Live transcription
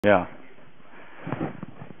Yeah.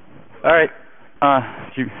 All right.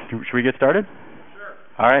 Should we get started? Sure.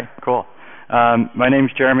 All right, cool. My name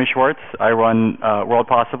is Jeremy Schwartz. I run World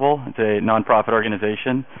Possible. It's a nonprofit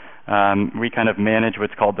organization. We kind of manage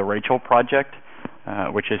what's called the Rachel Project,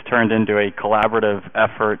 which has turned into a collaborative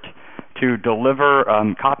effort to deliver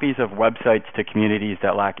copies of websites to communities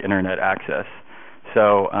that lack internet access.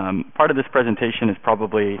 So part of this presentation is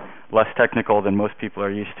probably less technical than most people are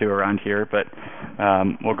used to around here, but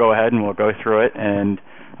we'll go ahead and we'll go through it. And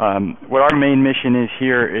what our main mission is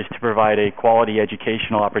here is to provide a quality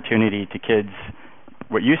educational opportunity to kids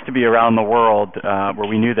what used to be around the world where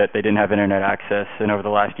we knew that they didn't have internet access. And over the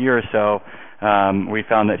last year or so, we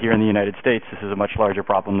found that here in the United States, this is a much larger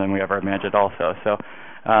problem than we ever imagined also. So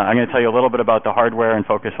I'm going to tell you a little bit about the hardware and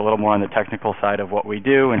focus a little more on the technical side of what we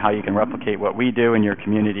do and how you can replicate what we do in your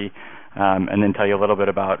community, and then tell you a little bit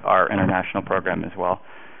about our international program as well.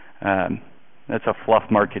 That's a fluff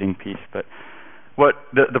marketing piece, but what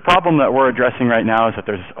the problem that we're addressing right now is that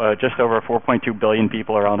there's just over 4.2 billion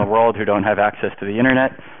people around the world who don't have access to the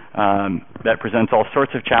internet. That presents all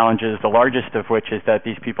sorts of challenges, the largest of which is that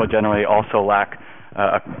these people generally also lack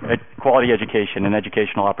a quality education and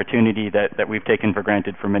educational opportunity that we've taken for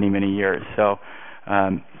granted for many, many years. So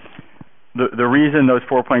the reason those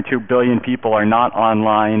 4.2 billion people are not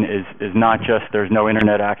online is not just there's no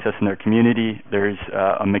internet access in their community. There's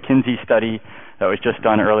a McKinsey study that was just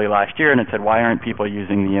done early last year, and it said, why aren't people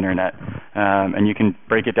using the internet? And you can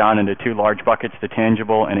break it down into two large buckets, the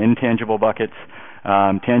tangible and intangible buckets.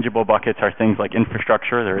 Tangible buckets are things like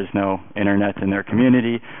infrastructure. There is no internet in their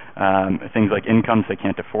community. Things like incomes, they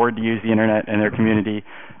can't afford to use the internet in their community,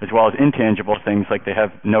 as well as intangible things like they have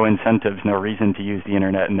no incentives, no reason to use the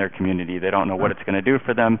internet in their community. They don't know what it's going to do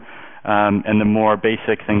for them. And the more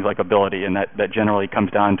basic things like ability, and that generally comes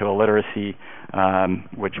down to illiteracy,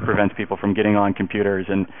 which prevents people from getting on computers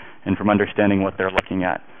and from understanding what they're looking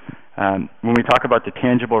at. When we talk about the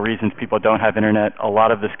tangible reasons people don't have internet, a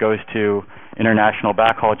lot of this goes to international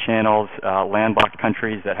backhaul channels, landlocked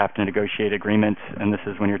countries that have to negotiate agreements, and this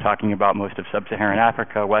is when you're talking about most of sub-Saharan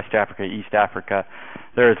Africa, West Africa, East Africa.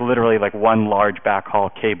 There is literally like one large backhaul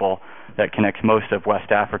cable that connects most of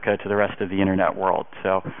West Africa to the rest of the internet world.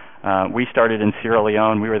 So we started in Sierra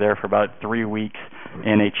Leone. We were there for about 3 weeks,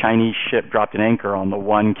 and a Chinese ship dropped an anchor on the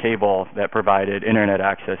one cable that provided internet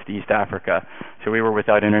access to East Africa. So we were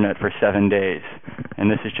without internet for 7 days. And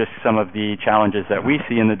this is just some of the challenges that we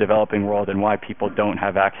see in the developing world and why people don't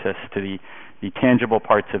have access to the tangible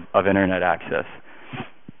parts of internet access.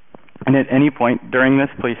 And at any point during this,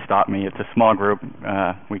 please stop me. It's a small group.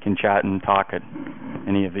 We can chat and talk at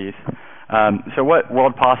any of these. So what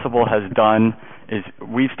World Possible has done is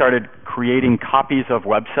we've started creating copies of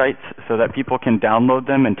websites so that people can download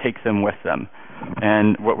them and take them with them.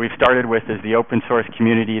 And what we've started with is the open source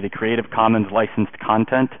community, the Creative Commons licensed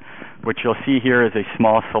content, which you'll see here is a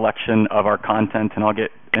small selection of our content, and I'll get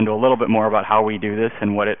into a little bit more about how we do this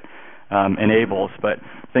and what it enables. But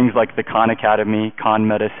things like the Khan Academy, Khan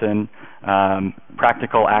Medicine,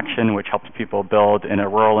 Practical Action, which helps people build in a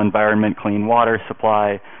rural environment clean water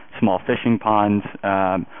supply, small fishing ponds,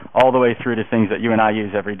 all the way through to things that you and I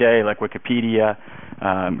use every day, like Wikipedia.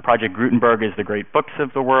 Project Gutenberg is the great books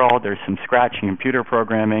of the world. There's some Scratch and computer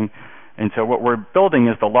programming. And so what we're building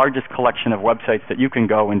is the largest collection of websites that you can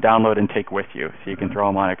go and download and take with you. So you can throw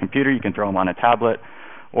them on a computer, you can throw them on a tablet,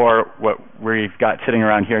 or what we've got sitting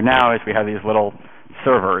around here now is we have these little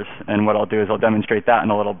servers, and what I'll do is I'll demonstrate that in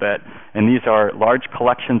a little bit. And these are large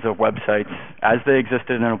collections of websites as they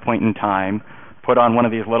existed at a point in time, put on one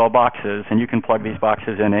of these little boxes, and you can plug these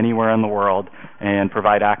boxes in anywhere in the world and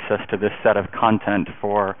provide access to this set of content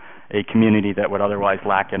for a community that would otherwise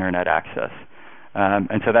lack internet access.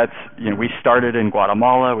 And so that's, we started in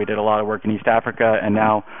Guatemala, we did a lot of work in East Africa, and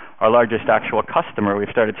now our largest actual customer, we've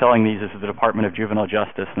started selling these, is the Department of Juvenile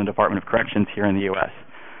Justice and the Department of Corrections here in the U.S.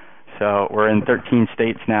 So we're in 13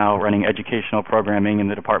 states now running educational programming in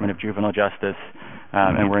the Department of Juvenile Justice,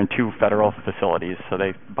 and we're in 2 federal facilities, so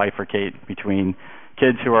they bifurcate between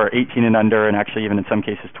kids who are 18 and under, and actually even in some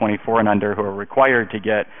cases 24 and under, who are required to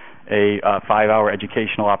get a 5-hour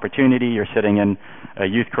educational opportunity. You're sitting in a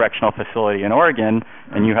youth correctional facility in Oregon,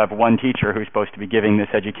 and you have one teacher who's supposed to be giving this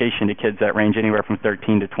education to kids that range anywhere from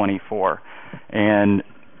 13 to 24. And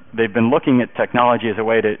they've been looking at technology as a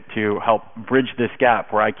way to help bridge this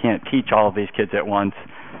gap where I can't teach all of these kids at once,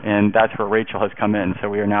 and that's where Rachel has come in. So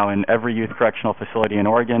we are now in every youth correctional facility in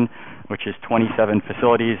Oregon, which is 27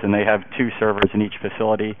 facilities, and they have 2 servers in each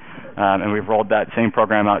facility, and we've rolled that same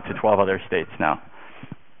program out to 12 other states now.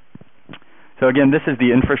 So again, this is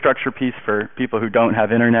the infrastructure piece for people who don't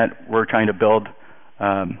have internet. We're trying to build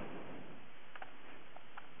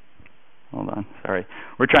hold on, sorry.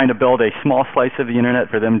 We're trying to build a small slice of the internet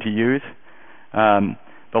for them to use.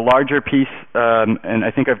 The larger piece, and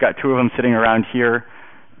I think I've got two of them sitting around here.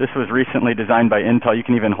 This was recently designed by Intel. You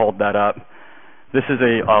can even hold that up. This is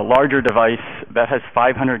a larger device that has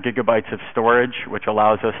 500 gigabytes of storage, which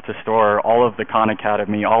allows us to store all of the Khan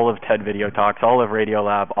Academy, all of TED Video Talks, all of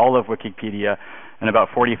Radiolab, all of Wikipedia, and about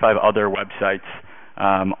 45 other websites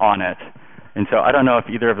on it. And so I don't know if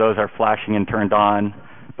either of those are flashing and turned on,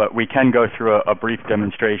 but we can go through a brief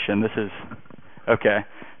demonstration. This is, okay.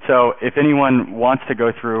 So if anyone wants to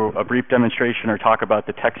go through a brief demonstration or talk about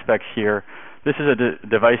the tech specs here, this is a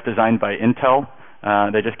device designed by Intel.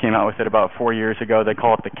 They just came out with it about 4 years ago. They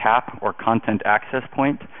call it the CAP, or Content Access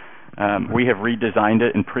Point. We have redesigned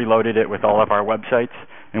it and preloaded it with all of our websites,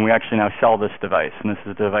 and we actually now sell this device. And this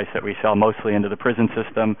is a device that we sell mostly into the prison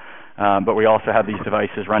system, but we also have these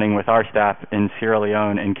devices running with our staff in Sierra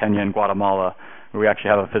Leone, in Kenya, and Guatemala, where we actually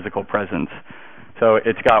have a physical presence. So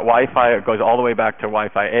it's got Wi-Fi. It goes all the way back to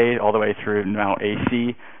Wi-Fi A, all the way through now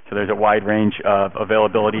AC. So there's a wide range of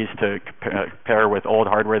availabilities to pair with old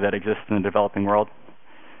hardware that exists in the developing world.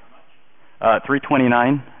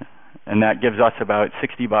 $329, and that gives us about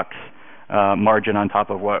 $60 margin on top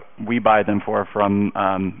of what we buy them for from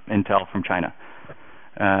Intel from China.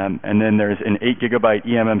 And then there's an 8 gigabyte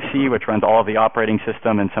eMMC, which runs all of the operating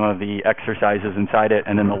system and some of the exercises inside it,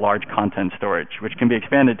 and then the large content storage, which can be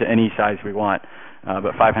expanded to any size we want,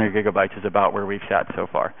 but 500 gigabytes is about where we've sat so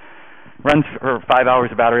far. Runs for 5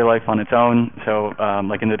 hours of battery life on its own. So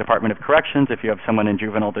like in the Department of Corrections, if you have someone in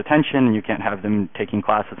juvenile detention and you can't have them taking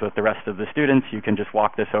classes with the rest of the students, you can just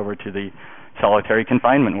walk this over to the solitary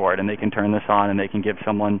confinement ward, and they can turn this on, and they can give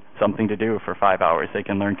someone something to do for 5 hours. They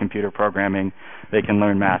can learn computer programming, they can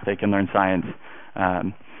learn math, they can learn science.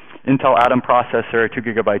 Intel Atom processor, 2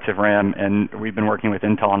 gigabytes of RAM, and we've been working with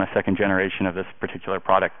Intel on a second generation of this particular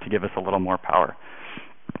product to give us a little more power.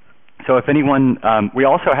 So if anyone, we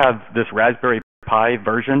also have this Raspberry Pi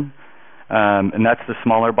version, and that's the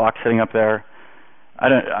smaller box sitting up there.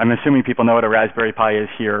 I'm assuming people know what a Raspberry Pi is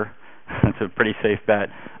here. That's a pretty safe bet.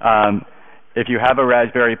 If you have a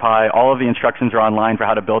Raspberry Pi, all of the instructions are online for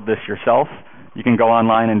how to build this yourself. You can go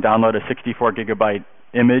online and download a 64 gigabyte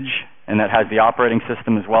image, and that has the operating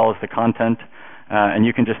system as well as the content. And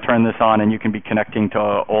you can just turn this on, and you can be connecting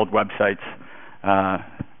to old websites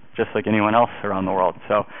just like anyone else around the world.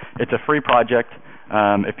 So it's a free project.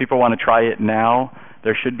 If people want to try it now,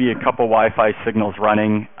 there should be a couple Wi-Fi signals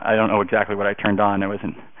running. I don't know exactly what I turned on. I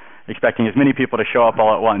wasn't expecting as many people to show up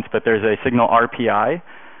all at once, but there's a signal RPI,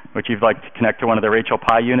 which you'd like to connect to one of the Rachel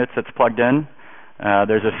Pi units that's plugged in.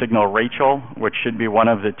 There's a signal Rachel, which should be one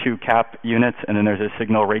of the 2 CAP units, and then there's a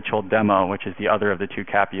signal Rachel Demo, which is the other of the 2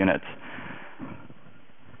 CAP units.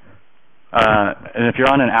 And if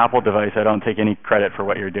you're on an Apple device, I don't take any credit for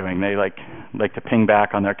what you're doing. They like to ping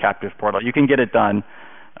back on their captive portal. You can get it done,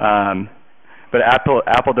 but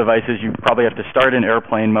Apple devices, you probably have to start in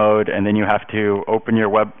airplane mode, and then you have to open your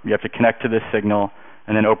web. You have to connect to this signal,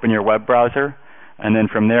 and then open your web browser, and then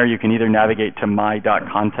from there you can either navigate to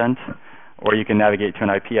my.content, or you can navigate to an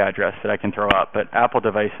IP address that I can throw up. But Apple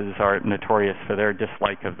devices are notorious for their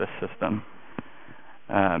dislike of this system.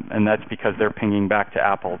 And that's because they're pinging back to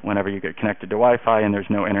Apple whenever you get connected to Wi-Fi, and there's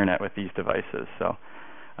no internet with these devices. So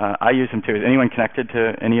I use them too. Is anyone connected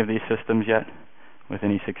to any of these systems yet with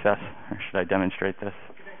any success? Or should I demonstrate this?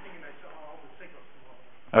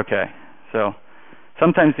 Okay. So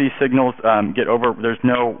sometimes these signals get over. There's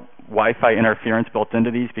no Wi-Fi interference built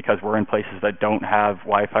into these because we're in places that don't have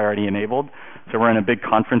Wi-Fi already enabled. So we're in a big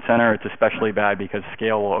conference center. It's especially bad because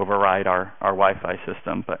scale will override our Wi-Fi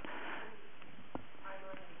system. But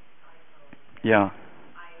yeah.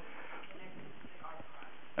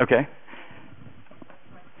 Okay.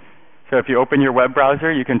 So if you open your web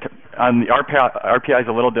browser, you can, the RPI is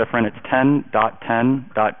a little different. It's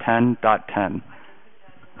 10.10.10.10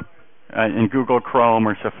 in Google Chrome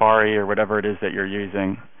or Safari or whatever it is that you're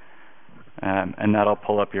using. And that'll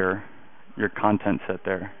pull up your content set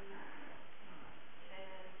there.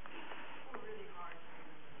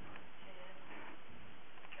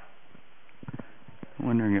 I'm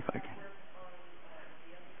wondering if I can.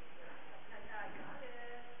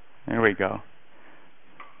 There we go.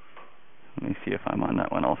 Let me see if I'm on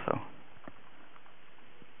that one also.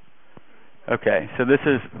 Okay, so this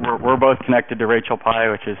is, we're both connected to Rachel Pi,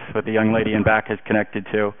 which is what the young lady in back is connected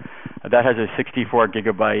to. That has a 64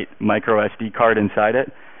 gigabyte micro SD card inside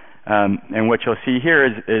it. And what you'll see here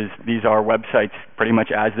is these are websites pretty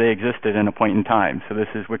much as they existed in a point in time. So this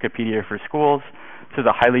is Wikipedia for schools. This is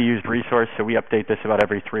a highly used resource, so we update this about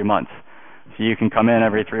every 3 months. So you can come in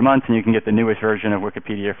every 3 months and you can get the newest version of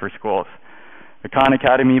Wikipedia for schools. The Khan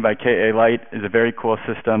Academy by K.A. Light is a very cool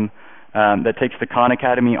system that takes the Khan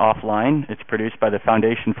Academy offline. It's produced by the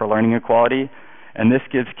Foundation for Learning Equality, and this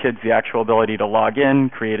gives kids the actual ability to log in,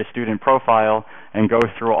 create a student profile, and go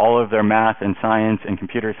through all of their math and science and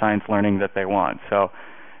computer science learning that they want. So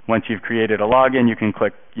once you've created a login, you can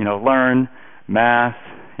click, Learn, Math,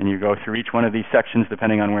 and you go through each one of these sections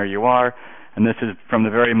depending on where you are. And this is from the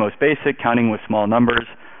very most basic, counting with small numbers.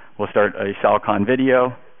 We'll start a Salcon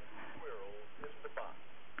video.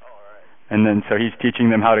 And then so he's teaching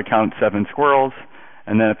them how to count 7 squirrels.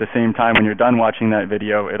 And then at the same time, when you're done watching that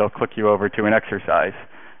video, it'll click you over to an exercise.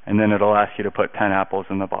 And then it'll ask you to put 10 apples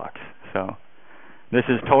in the box. So this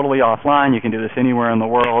is totally offline. You can do this anywhere in the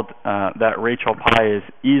world. That Rachel Pi is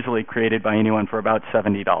easily created by anyone for about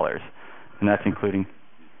 $70. And that's including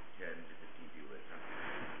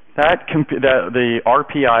the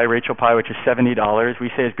RPI, Rachel Pi, which is $70, we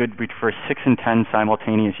say is good for 6 and 10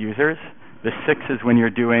 simultaneous users. The 6 is when you're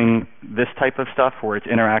doing this type of stuff where it's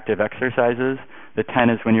interactive exercises. The 10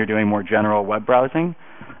 is when you're doing more general web browsing.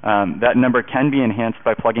 That number can be enhanced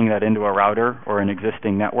by plugging that into a router or an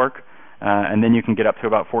existing network. And then you can get up to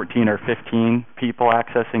about 14 or 15 people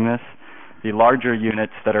accessing this. The larger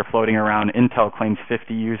units that are floating around, Intel claims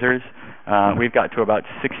 50 users. We've got to about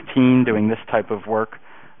 16 doing this type of work.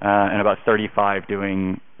 And about 35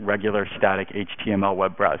 doing regular static HTML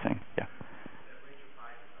web browsing. Yeah.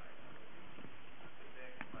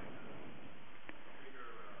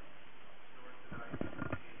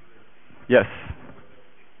 Yes.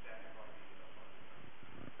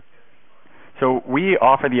 So we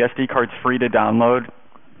offer the SD cards free to download,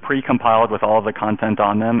 pre-compiled with all of the content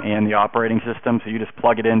on them and the operating system. So you just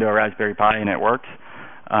plug it into a Raspberry Pi and it works.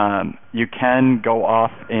 You can go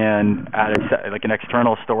off and add like an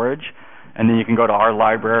external storage, and then you can go to our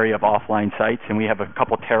library of offline sites, and we have a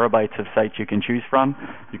couple terabytes of sites you can choose from.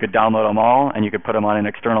 You could download them all, and you could put them on an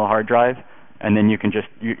external hard drive, and then you can just,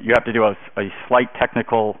 you have to do a slight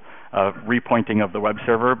technical repointing of the web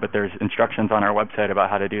server, but there's instructions on our website about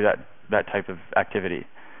how to do that type of activity.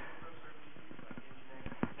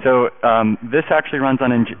 So this actually runs on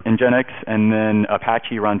Nginx, and then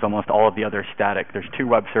Apache runs almost all of the other static. There's 2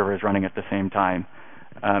 web servers running at the same time.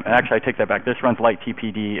 And actually, I take that back. This runs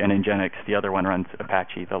LightTPD and Nginx. The other one runs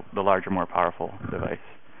Apache, the larger, more powerful device.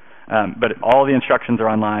 But all the instructions are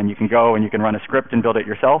online. You can go and you can run a script and build it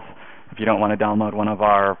yourself if you don't want to download one of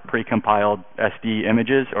our pre-compiled SD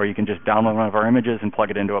images, or you can just download one of our images and plug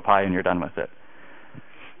it into a Pi and you're done with it.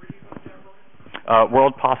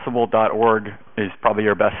 Worldpossible.org is probably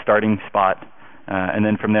your best starting spot, and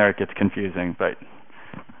then from there it gets confusing. But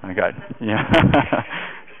I got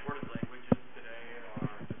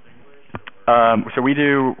so we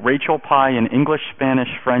do Rachel Pi in English, Spanish,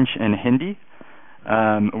 French, and Hindi.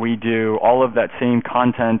 We do all of that same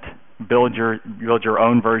content. Build your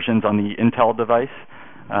own versions on the Intel device,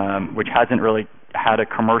 which hasn't really had a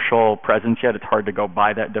commercial presence yet. It's hard to go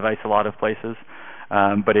buy that device a lot of places.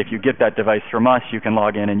 But if you get that device from us, you can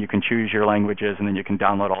log in and you can choose your languages, and then you can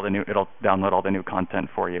download all the new. It'll download all the new content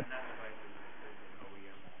for you.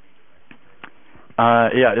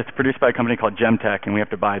 Yeah, it's produced by a company called Gemtech, and we have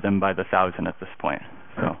to buy them by the 1,000 at this point.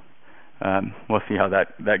 So we'll see how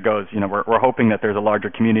that goes. We're hoping that there's a larger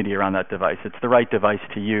community around that device. It's the right device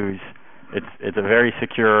to use. It's a very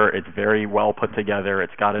secure. It's very well put together.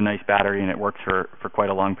 It's got a nice battery, and it works for quite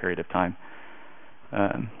a long period of time.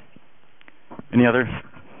 Any other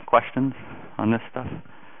questions on this stuff?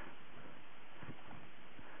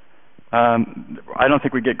 I don't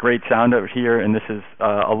think we get great sound over here, and this is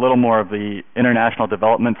a little more of the international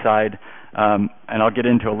development side. And I'll get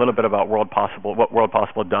into a little bit about what World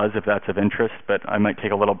Possible does, if that's of interest, but I might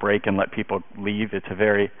take a little break and let people leave. It's a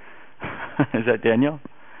very... Is that Daniel?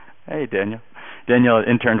 Hey, Daniel. Daniel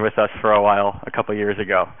interned with us for a while, a couple years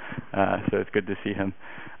ago, so it's good to see him.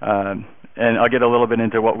 And I'll get a little bit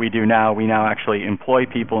into what we do now. We now actually employ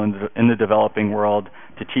people in the developing world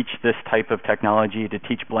to teach this type of technology, to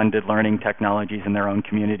teach blended learning technologies in their own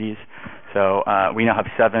communities. So we now have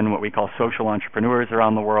 7 what we call social entrepreneurs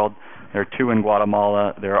around the world. There are 2 in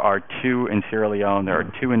Guatemala. There are 2 in Sierra Leone. There are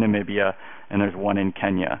 2 in Namibia. And there's 1 in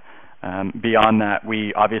Kenya. Beyond that,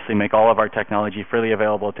 we obviously make all of our technology freely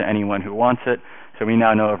available to anyone who wants it. So we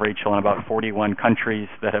now know of Rachel in about 41 countries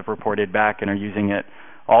that have reported back and are using it,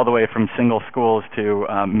 all the way from single schools to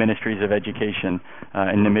ministries of education.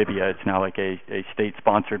 In Namibia, it's now like a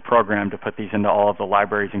state-sponsored program to put these into all of the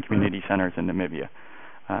libraries and community centers in Namibia.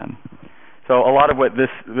 So a lot of what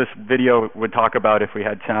this video would talk about, if we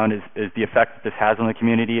had sound, is the effect that this has on the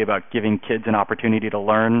community, about giving kids an opportunity to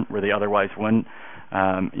learn where they otherwise wouldn't.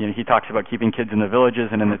 He talks about keeping kids in the villages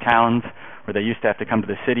and in the towns where they used to have to come to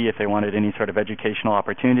the city if they wanted any sort of educational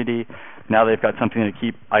opportunity. Now they've got something to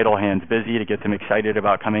keep idle hands busy, to get them excited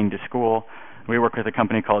about coming to school. We work with a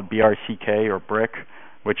company called BRCK, or BRIC,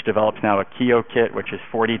 which develops now a Kio kit, which is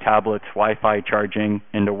 40 tablets, Wi-Fi charging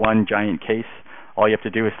into one giant case. All you have to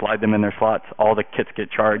do is slide them in their slots. All the kits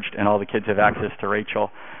get charged, and all the kids have access to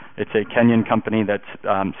Rachel. It's a Kenyan company that's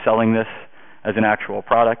selling this as an actual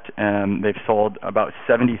product, and they've sold about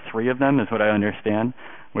 73 of them, is what I understand,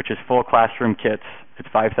 which is full classroom kits. It's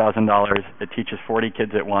 $5,000. It teaches 40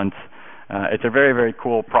 kids at once. It's a very, very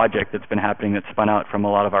cool project that's been happening that's spun out from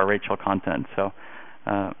a lot of our Rachel content. So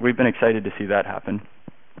we've been excited to see that happen.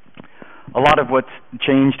 A lot of what's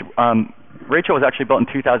changed, Rachel was actually built in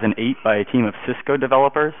 2008 by a team of Cisco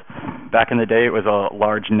developers. Back in the day, it was a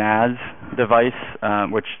large NAS device,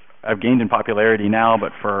 which I've gained in popularity now,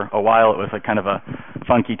 but for a while it was like kind of a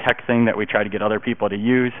funky tech thing that we tried to get other people to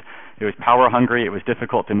use. It was power hungry, it was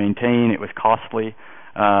difficult to maintain, it was costly.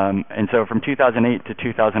 And so from 2008 to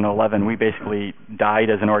 2011, we basically died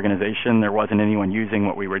as an organization. There wasn't anyone using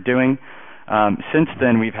what we were doing. Since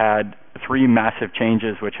then, we've had 3 massive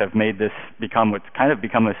changes which have made this become what's kind of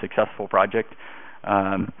become a successful project.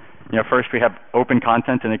 First we have open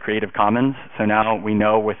content in the Creative Commons. So now we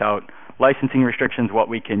know without licensing restrictions what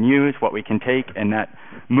we can use, what we can take, and that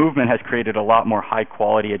movement has created a lot more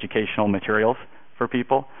high-quality educational materials for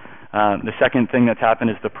people. The second thing that's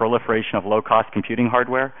happened is the proliferation of low-cost computing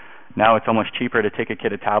hardware. Now it's almost cheaper to take a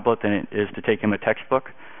kid a tablet than it is to take him a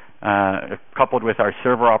textbook. Coupled with our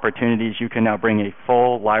server opportunities, you can now bring a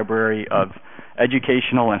full library of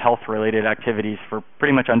educational and health-related activities for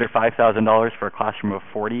pretty much under $5,000 for a classroom of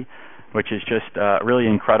 40, which is just really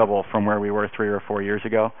incredible from where we were 3 or 4 years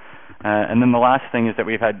ago. And then the last thing is that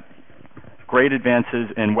we've had great advances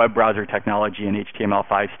in web browser technology and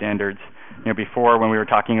HTML5 standards. Before, when we were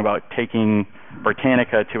talking about taking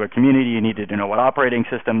Britannica to a community, you needed to know what operating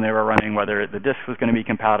system they were running, whether the disk was going to be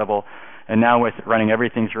compatible. And now with running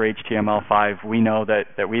everything through HTML5, we know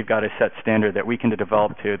that we've got a set standard that we can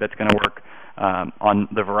develop to that's going to work on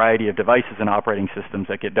the variety of devices and operating systems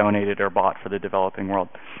that get donated or bought for the developing world.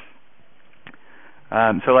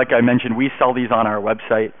 So like I mentioned, we sell these on our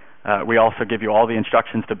website. We also give you all the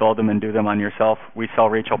instructions to build them and do them on yourself. We sell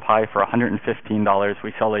Rachel Pi for $115.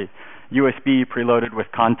 We sell a USB preloaded with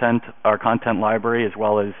content, our content library, as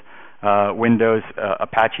well as Windows,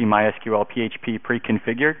 Apache, MySQL, PHP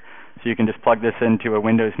pre-configured. So you can just plug this into a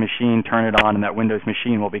Windows machine, turn it on, and that Windows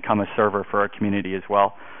machine will become a server for our community as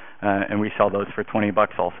well. And we sell those for $20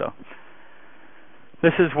 also.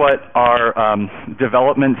 This is what our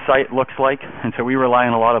development site looks like. And so we rely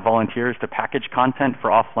on a lot of volunteers to package content for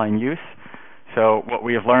offline use. So what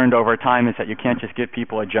we have learned over time is that you can't just give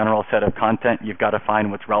people a general set of content. You've got to find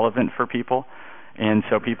what's relevant for people. And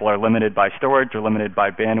so people are limited by storage or limited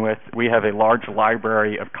by bandwidth. We have a large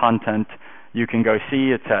library of content you can go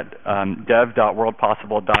see. It's at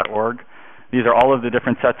dev.worldpossible.org. These are all of the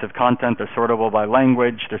different sets of content. They're sortable by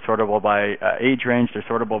language, they're sortable by age range, they're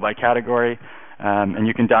sortable by category. And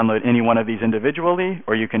you can download any one of these individually,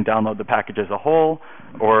 or you can download the package as a whole.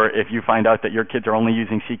 Or if you find out that your kids are only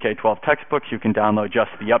using CK12 textbooks, you can download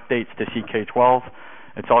just the updates to CK12.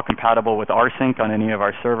 It's all compatible with rsync on any of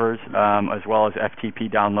our servers, as well as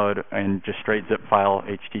FTP download and just straight zip file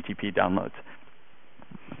HTTP downloads.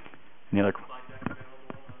 Any other?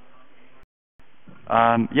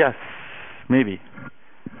 Yes, maybe.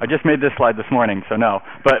 I just made this slide this morning, so no.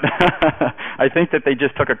 But I think that they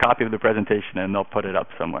just took a copy of the presentation and they'll put it up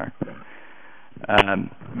somewhere.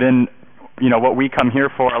 Then, what we come here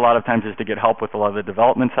for a lot of times is to get help with a lot of the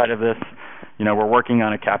development side of this. We're working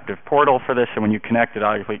on a captive portal for this, so when you connect, it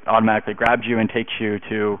automatically grabs you and takes you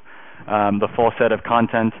to the full set of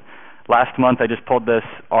content. Last month, I just pulled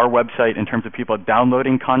our website in terms of people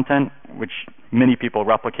downloading content, which many people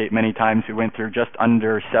replicate many times. We went through just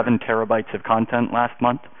under 7 terabytes of content last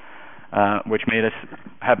month, which made us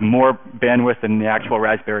have more bandwidth than the actual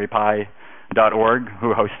Raspberry Pi.org,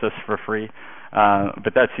 who hosts us for free.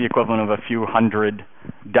 But that's the equivalent of a few hundred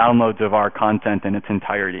downloads of our content in its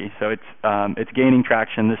entirety. So it's gaining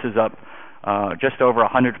traction. This is up just over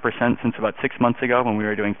 100% since about 6 months ago when we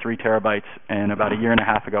were doing 3 terabytes, and about a year and a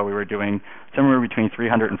half ago we were doing somewhere between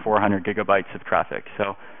 300 and 400 gigabytes of traffic.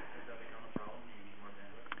 So,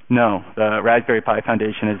 no, the Raspberry Pi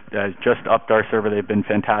Foundation has just upped our server. They've been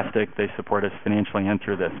fantastic. They support us financially and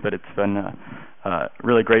through this, but it's been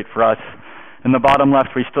really great for us. In the bottom left,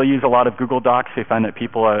 we still use a lot of Google Docs. We find that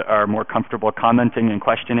people are more comfortable commenting and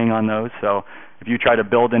questioning on those. So if you try to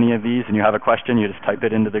build any of these and you have a question, you just type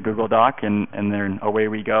it into the Google Doc, and then away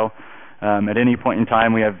we go. At any point in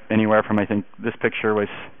time, we have anywhere from, I think this picture was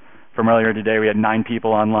from earlier today, we had 9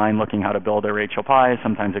 people online looking how to build a Rachel Pi.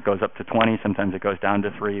 Sometimes it goes up to 20, sometimes it goes down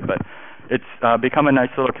to 3, but it's become a nice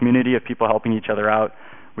little community of people helping each other out.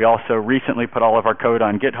 We also recently put all of our code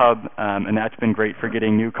on GitHub, and that's been great for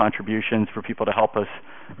getting new contributions for people to help us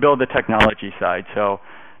build the technology side. So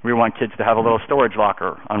we want kids to have a little storage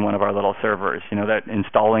locker on one of our little servers. You know,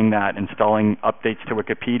 installing updates to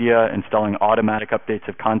Wikipedia, installing automatic updates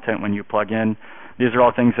of content when you plug in. These are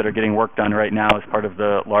all things that are getting worked on right now as part of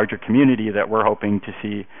the larger community that we're hoping to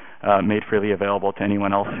see made freely available to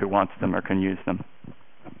anyone else who wants them or can use them.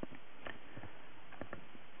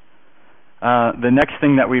 The next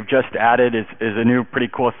thing that we've just added is a new pretty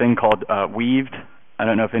cool thing called Weaved. I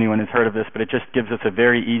don't know if anyone has heard of this, but it just gives us a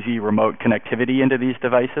very easy remote connectivity into these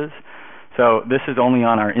devices. So this is only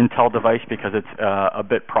on our Intel device because it's a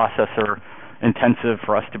bit processor intensive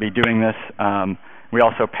for us to be doing this. We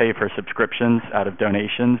also pay for subscriptions out of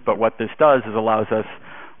donations, but what this does is allows us,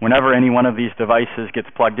 whenever any one of these devices gets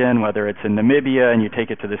plugged in, whether it's in Namibia and you take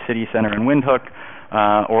it to the city center in Windhoek,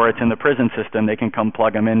 or it's in the prison system, they can come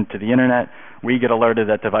plug them into the internet. We get alerted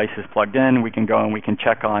that device is plugged in. We can go and we can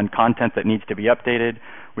check on content that needs to be updated.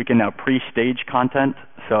 We can now pre-stage content.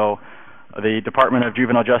 So the Department of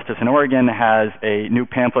Juvenile Justice in Oregon has a new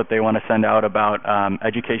pamphlet they want to send out about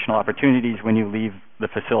educational opportunities when you leave the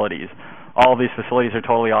facilities. All of these facilities are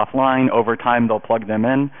totally offline. Over time, they'll plug them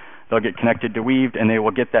in. They'll get connected to Weaved, and they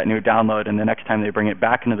will get that new download, and the next time they bring it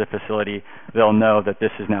back into the facility, they'll know that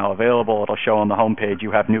this is now available. It'll show on the home page,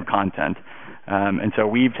 you have new content. And so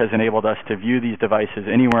Weaved has enabled us to view these devices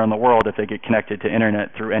anywhere in the world if they get connected to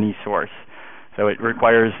internet through any source. So it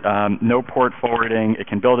requires no port forwarding. It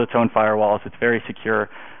can build its own firewalls. It's very secure,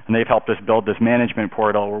 and they've helped us build this management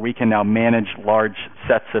portal where we can now manage large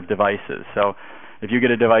sets of devices. So if you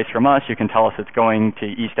get a device from us, you can tell us it's going to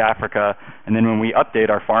East Africa, and then when we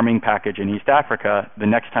update our farming package in East Africa, the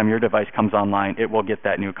next time your device comes online, it will get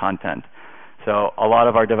that new content. So a lot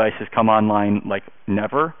of our devices come online like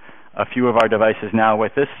never. A few of our devices now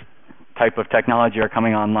with this type of technology are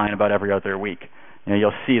coming online about every other week. You know,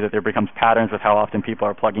 you'll see that there becomes patterns with how often people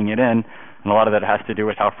are plugging it in, and a lot of that has to do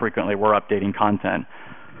with how frequently we're updating content.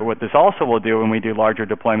 But what this also will do when we do larger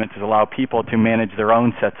deployments is allow people to manage their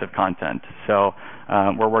own sets of content. So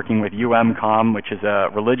we're working with UMCOM, which is a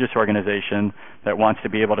religious organization that wants to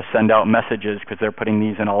be able to send out messages because they're putting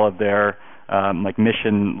these in all of their like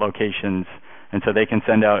mission locations. And so they can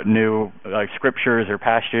send out new scriptures or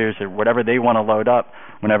pastures or whatever they want to load up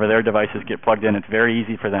whenever their devices get plugged in. It's very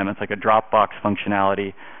easy for them. It's like a Dropbox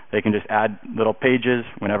functionality. They can just add little pages.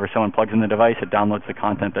 Whenever someone plugs in the device, it downloads the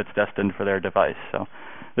content that's destined for their device. So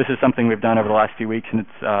this is something we've done over the last few weeks, and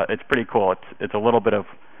it's pretty cool. It's a little bit of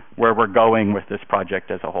where we're going with this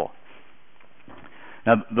project as a whole.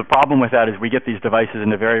 Now, the problem with that is we get these devices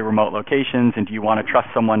into very remote locations, and do you want to trust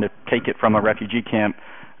someone to take it from a refugee camp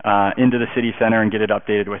into the city center and get it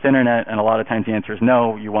updated with internet? And a lot of times the answer is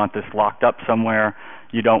no. You want this locked up somewhere.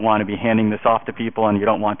 You don't want to be handing this off to people, and you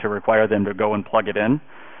don't want to require them to go and plug it in.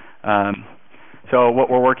 So what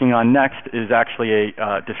we're working on next is actually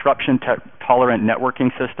a disruption-tolerant networking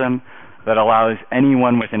system that allows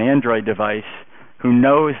anyone with an Android device who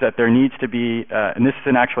knows that there needs to be, and this is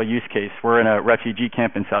an actual use case. We're in a refugee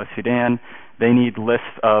camp in South Sudan. They need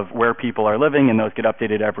lists of where people are living, and those get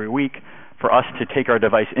updated every week. For us to take our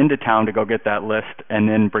device into town to go get that list and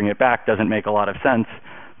then bring it back doesn't make a lot of sense.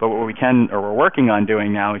 But what we can, or we're working on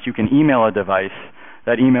doing now, is you can email a device.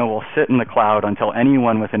 That email will sit in the cloud until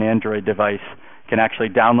anyone with an Android device can actually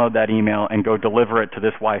download that email and go deliver it to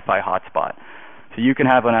this Wi-Fi hotspot. So you can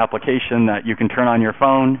have an application that you can turn on your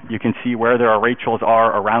phone. You can see where there are Rachels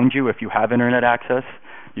are around you if you have internet access.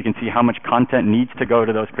 You can see how much content needs to go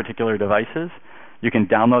to those particular devices. You can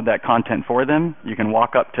download that content for them. You can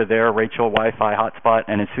walk up to their Rachel Wi-Fi hotspot,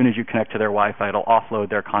 and as soon as you connect to their Wi-Fi, it'll offload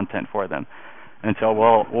their content for them. And so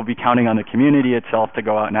we'll be counting on the community itself to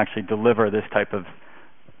go out and actually deliver this type of,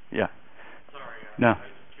 yeah. Sorry, no. I was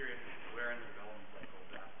curious where in the development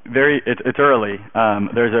cycle is that? It's early.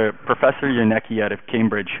 There's a Professor Yanecki out of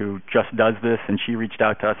Cambridge who just does this, and she reached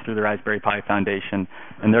out to us through the Raspberry Pi Foundation,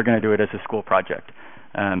 and they're going to do it as a school project.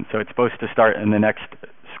 So it's supposed to start in the next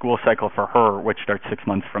school cycle for her, which starts 6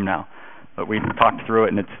 months from now. But we talked through it,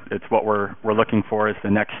 and it's what we're looking for as the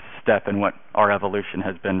next step in what our evolution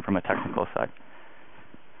has been from a technical side.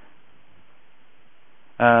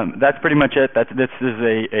 That's pretty much it. This is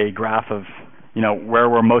a graph of where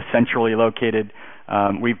we're most centrally located.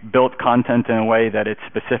 We've built content in a way that it's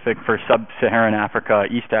specific for sub-Saharan Africa,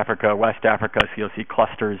 East Africa, West Africa, so you'll see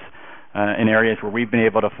clusters in areas where we've been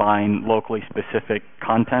able to find locally specific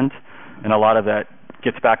content, and a lot of that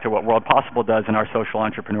gets back to what World Possible does in our social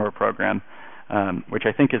entrepreneur program, which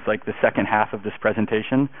I think is like the second half of this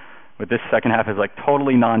presentation. But this second half is like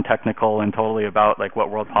totally non-technical and totally about like what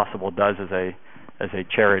World Possible does as a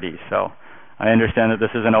charity. So I understand that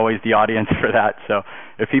this isn't always the audience for that. So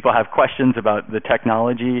if people have questions about the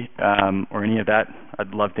technology or any of that,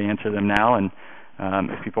 I'd love to answer them now. And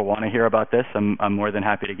if people want to hear about this, I'm more than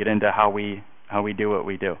happy to get into how we do what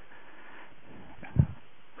we do.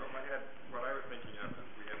 So in my head, what I was thinking of is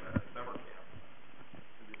we have a summer camp.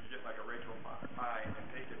 And you get like a Rachel Pie and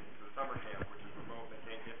take it to the summer camp, which is remote, they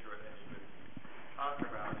can't get to it, and you can talk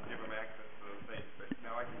about and give them access to those things. But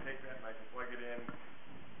now I can take that and I can plug it in,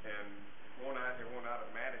 and it won't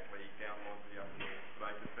automatically download the updates, but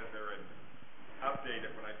I can sit there and update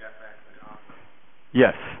it when I get back to the office.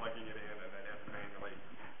 Yes. Plugging it in and then have to manually.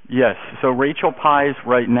 Yes. So Rachel Pies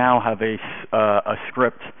right now have a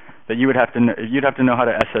script that you'd have to know how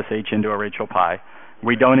to SSH into a Rachel Pie.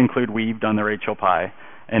 We don't include Weaved on the Rachel Pie,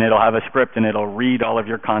 and it'll have a script and it'll read all of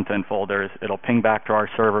your content folders. It'll ping back to our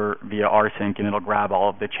server via rsync, and it'll grab all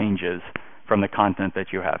of the changes from the content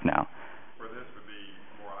that you have now. Or this would be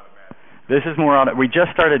more automatic. This is more we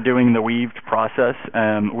just started doing the Weaved process.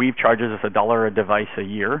 Weave charges us $1 a device a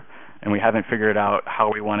year, and we haven't figured out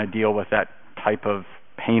how we want to deal with that type of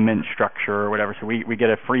payment structure or whatever. So we get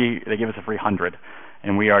they give us a free 100.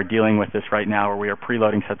 And we are dealing with this right now where we are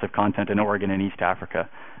preloading sets of content in Oregon and East Africa.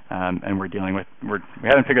 And we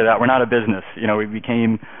haven't figured it out. We're not a business. You know, we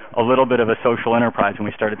became a little bit of a social enterprise when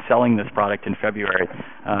we started selling this product in February.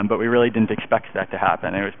 But we really didn't expect that to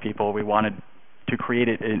happen. It was we wanted to create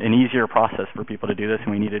an easier process for people to do this, and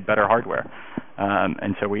we needed better hardware.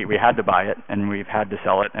 And so we had to buy it, and we've had to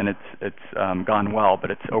sell it, and it's gone well, but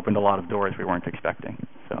it's opened a lot of doors we weren't expecting.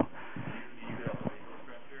 So.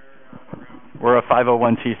 We're a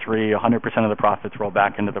 501c3. 100% of the profits roll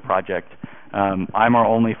back into the project. I'm our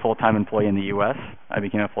only full-time employee in the U.S. I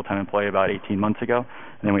became a full-time employee about 18 months ago,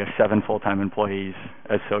 and then we have 7 full-time employees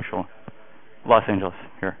as social. Los Angeles,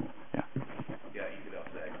 here. Yeah. Yeah, you could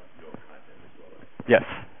also go content as well. Yes,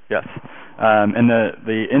 yes. And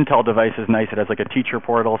the Intel device is nice. It has like a teacher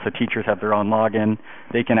portal, so teachers have their own login.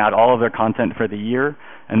 They can add all of their content for the year,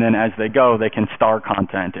 and then as they go, they can star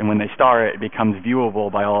content. And when they star it, it becomes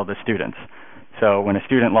viewable by all of the students. So when a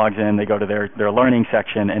student logs in, they go to their learning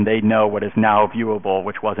section, and they know what is now viewable,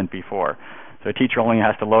 which wasn't before. So a teacher only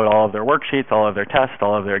has to load all of their worksheets, all of their tests,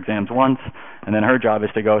 all of their exams once, and then her job is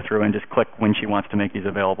to go through and just click when she wants to make these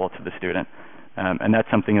available to the student. And that's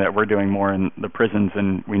something that we're doing more in the prisons,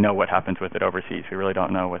 and we know what happens with it overseas. We really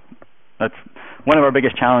don't know that's one of our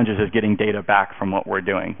biggest challenges is getting data back from what we're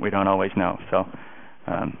doing. We don't always know. So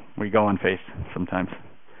we go on faith sometimes.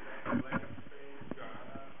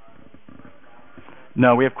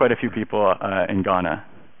 No, we have quite a few people in Ghana.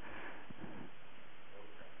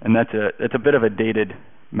 And it's a bit of a dated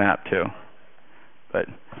map too. But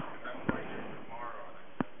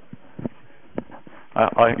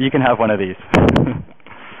you can have one of these.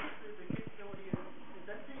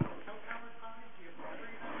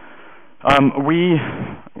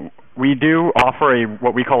 We do offer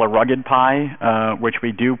what we call a rugged Pi, which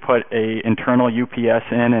we do put a internal UPS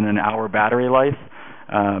in and an hour battery life.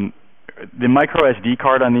 The micro SD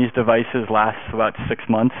card on these devices lasts about 6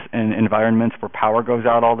 months in environments where power goes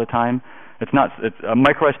out all the time. A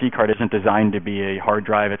micro SD card isn't designed to be a hard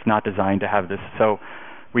drive. It's not designed to have this. So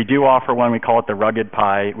we do offer one. We call it the rugged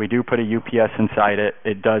Pi. We do put a UPS inside it.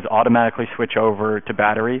 It does automatically switch over to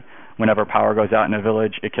battery whenever power goes out in a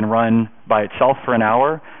village. It can run by itself for an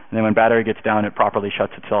hour, and then when battery gets down, it properly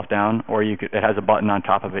shuts itself down. Or it has a button on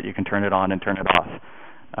top of it. You can turn it on and turn it off.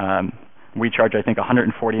 We charge, I think,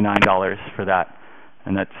 $149 for that,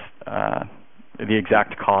 and that's the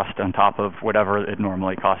exact cost on top of whatever it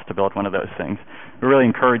normally costs to build one of those things. We really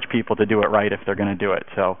encourage people to do it right if they're going to do it,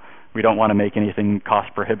 so we don't want to make anything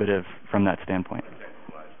cost prohibitive from that standpoint.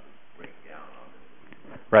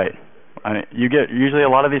 Right. I mean, usually a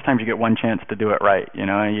lot of these times you get one chance to do it right. You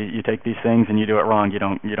know, you take these things and you do it wrong, you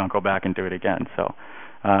don't go back and do it again. So.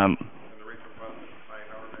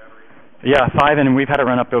 Yeah, 5, and we've had it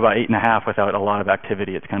run up to about 8.5 without a lot of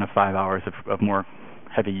activity. It's kind of 5 hours of more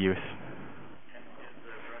heavy use. And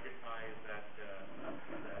the rugged Pi, is that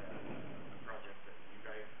project that you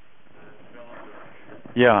guys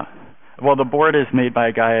developed? Yeah. Well, the board is made by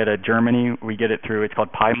a guy out of Germany. We get it through, it's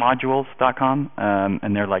called pimodules.com,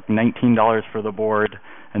 and they're like $19 for the board,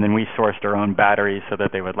 and then we sourced our own batteries so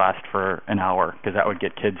that they would last for an hour, because that would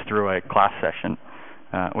get kids through a class session,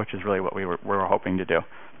 which is really what we were hoping to do.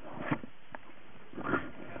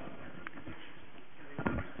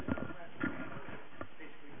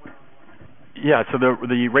 Yeah, so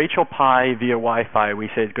the Rachel Pi via Wi-Fi, we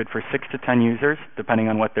say is good for 6 to 10 users, depending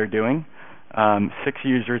on what they're doing. 6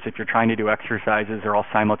 users if you're trying to do exercises or all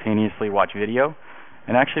simultaneously watch video.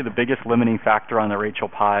 And actually the biggest limiting factor on the Rachel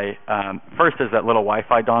Pi, first is that little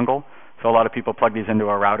Wi-Fi dongle. So a lot of people plug these into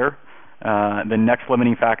a router. The next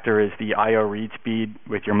limiting factor is the I/O read speed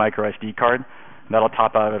with your micro SD card. That'll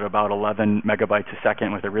top out at about 11 megabytes a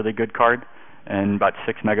second with a really good card, and about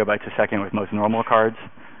 6 megabytes a second with most normal cards.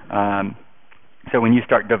 So when you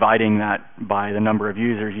start dividing that by the number of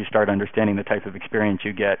users, you start understanding the type of experience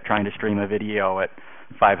you get trying to stream a video at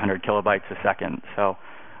 500 kilobytes a second. So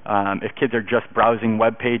if kids are just browsing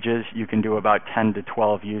web pages, you can do about 10 to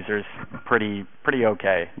 12 users pretty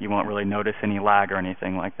okay. You won't really notice any lag or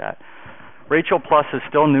anything like that. Rachel Plus is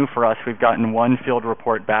still new for us. We've gotten one field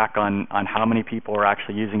report back on how many people are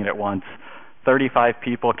actually using it at once. 35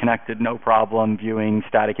 people connected, no problem, viewing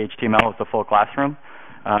static HTML with the full classroom.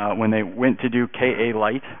 When they went to do KA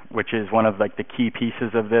Lite, which is one of like the key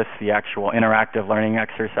pieces of this, the actual interactive learning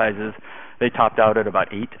exercises, they topped out at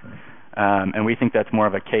about 8. And we think that's more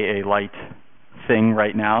of a KA Lite thing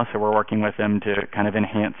right now, so we're working with them to kind of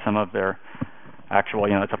enhance some of their actual,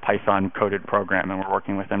 it's a Python coded program, and we're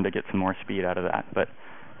working with them to get some more speed out of that. But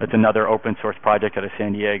it's another open source project out of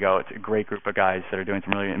San Diego. It's a great group of guys that are doing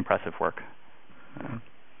some really impressive work.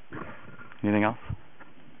 Anything else?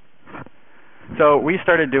 So we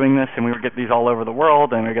started doing this, and we would get these all over the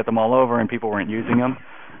world, and we would get them all over, and people weren't using them.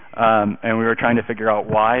 And we were trying to figure out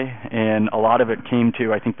why, and a lot of it came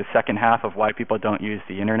to, I think, the second half of why people don't use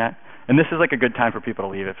the internet. And this is like a good time for people to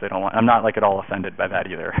leave if they don't want. I'm not like at all offended by that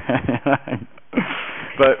either.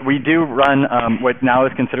 But we do run what now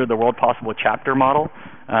is considered the World Possible Chapter model,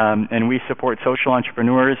 and we support social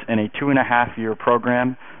entrepreneurs in a 2.5-year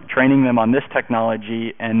program, training them on this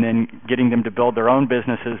technology and then getting them to build their own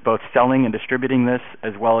businesses, both selling and distributing this,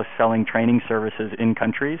 as well as selling training services in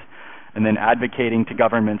countries, and then advocating to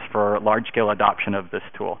governments for large-scale adoption of this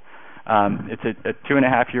tool. It's a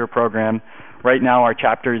 2.5-year program. Right now our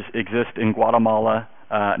chapters exist in Guatemala,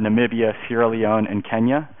 Namibia, Sierra Leone, and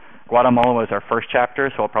Kenya. Guatemala was our first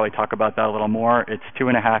chapter, so I'll probably talk about that a little more. It's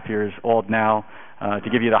 2.5 years old now. To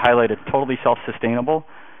give you the highlight, it's totally self-sustainable.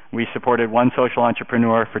 We supported one social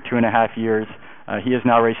entrepreneur for 2.5 years. He has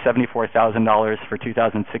now raised $74,000 for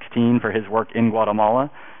 2016 for his work in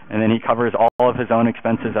Guatemala, and then he covers all of his own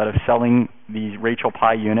expenses out of selling these Rachel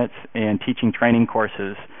Pi units and teaching training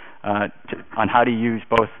courses on how to use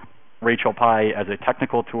both Rachel Pi as a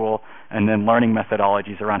technical tool and then learning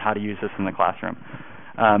methodologies around how to use this in the classroom.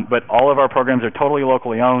 But all of our programs are totally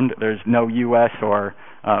locally owned. There's no U.S. or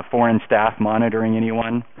foreign staff monitoring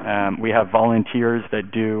anyone. We have volunteers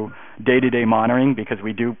that do day-to-day monitoring because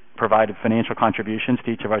we do provide financial contributions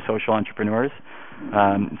to each of our social entrepreneurs.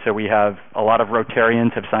 So we have a lot of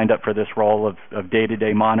Rotarians have signed up for this role of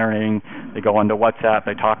day-to-day monitoring. They go onto WhatsApp,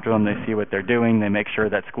 they talk to them, they see what they're doing, they make sure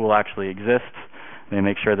that school actually exists. They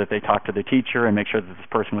make sure that they talk to the teacher and make sure that this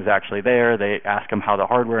person was actually there. They ask them how the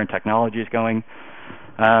hardware and technology is going.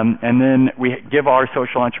 And then we give our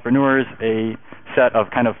social entrepreneurs a set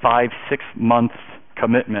of kind of 5-6 month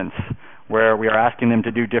commitments where we are asking them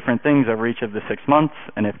to do different things over each of the 6 months,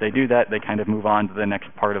 and if they do that, they kind of move on to the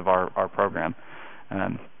next part of our program.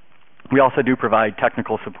 We also do provide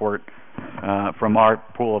technical support from our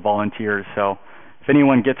pool of volunteers. So if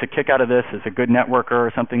anyone gets a kick out of this, is a good networker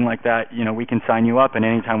or something like that, we can sign you up, and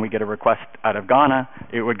anytime we get a request out of Ghana,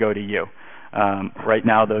 it would go to you. Right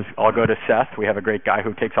now, those all go to Seth. We have a great guy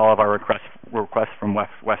who takes all of our requests from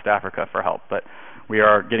West Africa for help. But we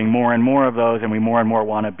are getting more and more of those, and we more and more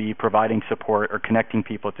want to be providing support or connecting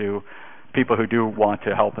people to people who do want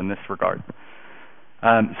to help in this regard.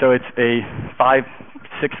 So it's a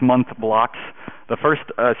 5-6 month blocks. The first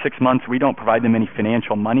 6 months, we don't provide them any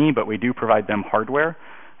financial money, but we do provide them hardware.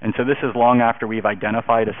 And so this is long after we've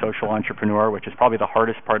identified a social entrepreneur, which is probably the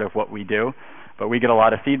hardest part of what we do. But we get a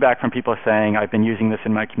lot of feedback from people saying, I've been using this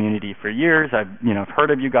in my community for years. I've heard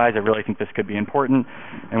of you guys. I really think this could be important.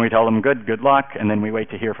 And we tell them, good luck. And then we wait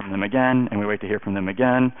to hear from them again, and we wait to hear from them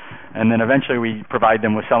again. And then eventually we provide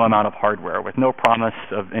them with some amount of hardware with no promise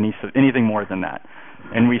of anything more than that.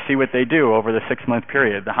 And we see what they do over the 6 month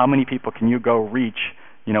period. How many people can you go reach?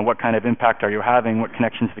 What kind of impact are you having? What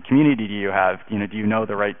connections to the community do you have? Do you know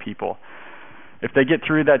the right people? If they get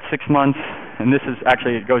through that 6 months, and this is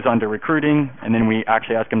actually, it goes on to recruiting, and then we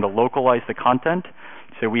actually ask them to localize the content.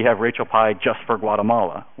 So we have Rachel Pi just for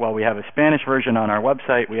Guatemala. While we have a Spanish version on our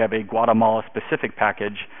website, we have a Guatemala-specific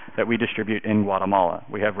package that we distribute in Guatemala.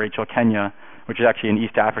 We have Rachel Kenya, which is actually an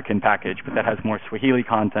East African package, but that has more Swahili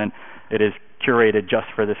content. It is curated just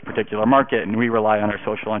for this particular market, and we rely on our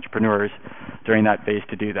social entrepreneurs during that phase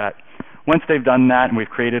to do that. Once they've done that and we've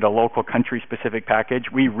created a local country-specific package,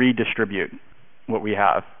 we redistribute what we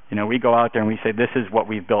have. You know, we go out there and we say, this is what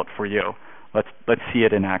we've built for you. Let's see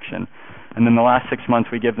it in action. And then the last 6 months,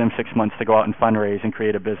 we give them 6 months to go out and fundraise and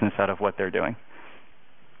create a business out of what they're doing.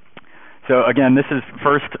 So again, this is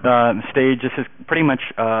first stage. This is pretty much,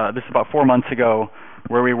 this is about 4 months ago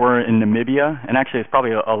where we were in Namibia. And actually, it's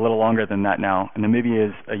probably a little longer than that now. And Namibia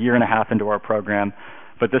is a year and a half into our program.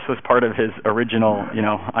 But this was part of his original, you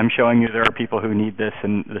know, I'm showing you there are people who need this,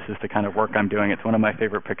 and this is the kind of work I'm doing. It's one of my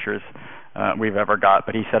favorite pictures we've ever got.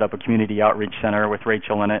 But he set up a community outreach center with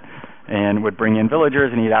Rachel in it and would bring in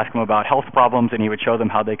villagers, and he'd ask them about health problems, and he would show them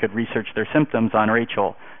how they could research their symptoms on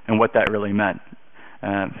Rachel and what that really meant.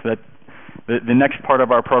 So that the next part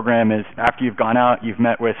of our program is after you've gone out, you've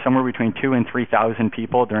met with somewhere between 2,000 and 3,000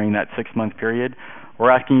 people during that 6-month period. We're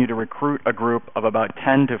asking you to recruit a group of about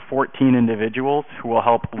 10 to 14 individuals who will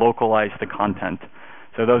help localize the content.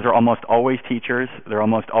 So those are almost always teachers. They're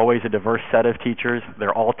almost always a diverse set of teachers.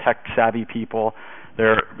 They're all tech-savvy people.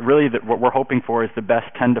 They're really what we're hoping for is the best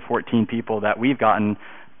 10 to 14 people that we've gotten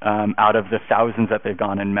out of the thousands that they've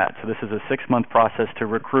gone and met. So this is a 6-month process to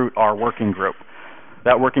recruit our working group.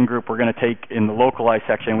 That working group we're going to take in the localized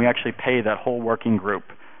section. We actually pay that whole working group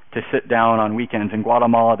to sit down on weekends. In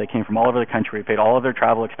Guatemala, they came from all over the country. We paid all of their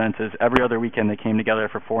travel expenses. Every other weekend they came together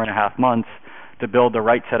for 4.5 months to build the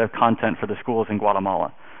right set of content for the schools in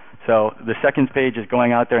Guatemala. So the second page is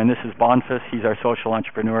going out there, and this is Bonfus. He's our social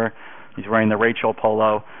entrepreneur. He's wearing the Rachel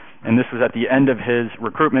polo. And this was at the end of his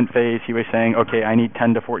recruitment phase. He was saying, okay, I need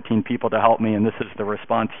 10 to 14 people to help me, and this is the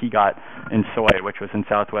response he got in Soy, which was in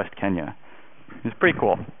southwest Kenya. It's pretty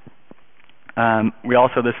cool.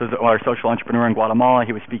 This was our social entrepreneur in Guatemala.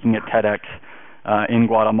 He was speaking at TEDx in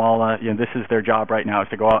Guatemala. You know, this is their job right now, is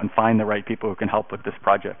to go out and find the right people who can help with this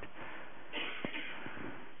project.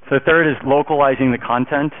 So the third is localizing the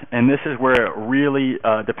content, and this is where it really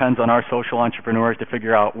depends on our social entrepreneurs to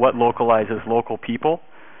figure out what localizes local people.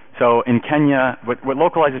 So in Kenya, what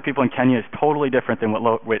localizes people in Kenya is totally different than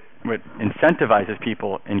what incentivizes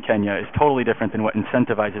people in Kenya is totally different than what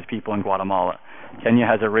incentivizes people in Guatemala. Kenya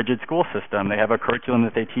has a rigid school system. They have a curriculum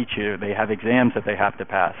that they teach you. They have exams that they have to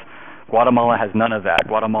pass. Guatemala has none of that.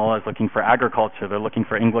 Guatemala is looking for agriculture. They're looking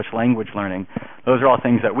for English language learning. Those are all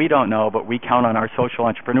things that we don't know, but we count on our social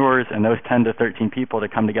entrepreneurs and those 10 to 13 people to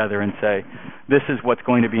come together and say, this is what's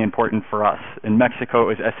going to be important for us. In Mexico,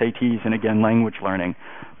 it was SATs and, again, language learning.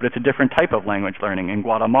 But it's a different type of language learning. In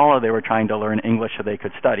Guatemala, they were trying to learn English so they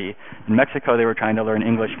could study. In Mexico, they were trying to learn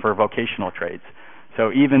English for vocational trades. So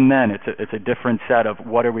even then, it's a different set of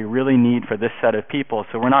what do we really need for this set of people.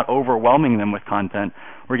 So we're not overwhelming them with content.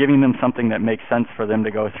 We're giving them something that makes sense for them to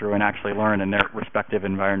go through and actually learn in their respective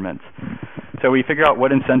environments. So we figure out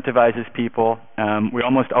what incentivizes people. We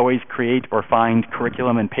almost always create or find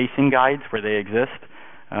curriculum and pacing guides where they exist.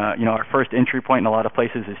 Our first entry point in a lot of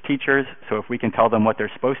places is teachers. So if we can tell them what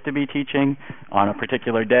they're supposed to be teaching on a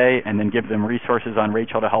particular day and then give them resources on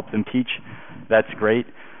Rachel to help them teach, that's great.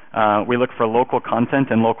 We look for local content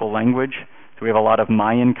and local language. So we have a lot of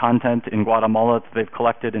Mayan content in Guatemala that they've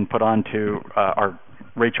collected and put onto our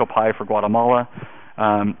Rachel Pie for Guatemala.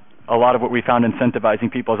 A lot of what we found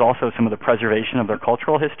incentivizing people is also some of the preservation of their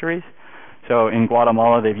cultural histories. So in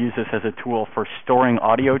Guatemala, they've used this as a tool for storing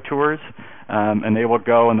audio tours, and they will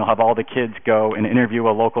go and they'll have all the kids go and interview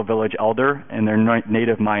a local village elder in their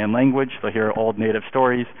native Mayan language. They'll hear old native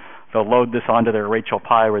stories. They'll load this onto their Rachel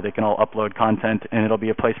Pie where they can all upload content, and it'll be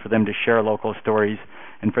a place for them to share local stories.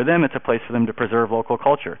 And for them, it's a place for them to preserve local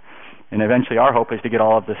culture. And eventually our hope is to get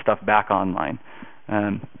all of this stuff back online.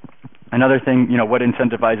 Another thing, what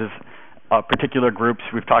incentivizes particular groups,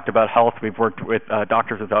 we've talked about health, we've worked with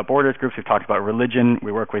Doctors Without Borders groups, we've talked about religion,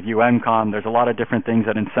 we work with UMCOM. There's a lot of different things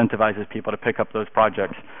that incentivizes people to pick up those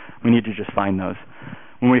projects. We need to just find those.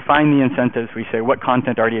 When we find the incentives, we say what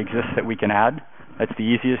content already exists that we can add. That's the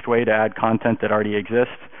easiest way to add content that already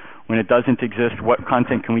exists. When it doesn't exist, what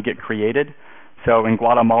content can we get created? So in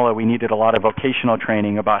Guatemala, we needed a lot of vocational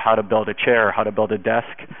training about how to build a chair, how to build a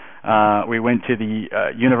desk. We went to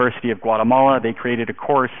the University of Guatemala. They created a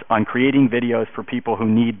course on creating videos for people who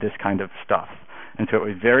need this kind of stuff. And so it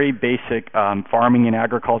was very basic farming and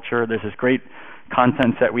agriculture. There's this great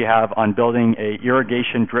content that we have on building a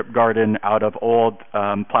irrigation drip garden out of old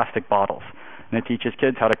plastic bottles. And it teaches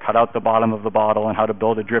kids how to cut out the bottom of the bottle and how to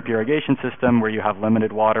build a drip irrigation system where you have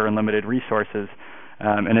limited water and limited resources.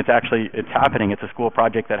 And it's happening. It's a school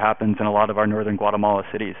project that happens in a lot of our northern Guatemala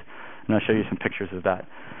cities. And I'll show you some pictures of that.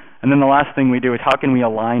 And then the last thing we do is how can we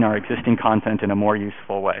align our existing content in a more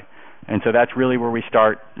useful way? And so that's really where we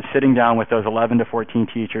start sitting down with those 11 to 14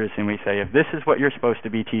 teachers and we say, if this is what you're supposed to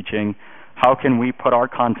be teaching, how can we put our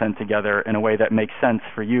content together in a way that makes sense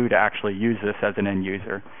for you to actually use this as an end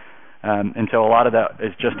user. And so a lot of that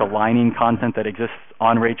is just aligning content that exists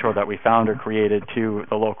on Rachel that we found or created to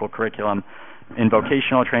the local curriculum. In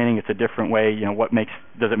vocational training, it's a different way.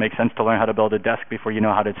 Does it make sense to learn how to build a desk before you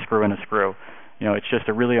know how to screw in a screw? It's just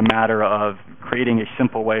really a matter of creating a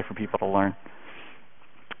simple way for people to learn.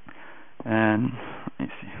 And let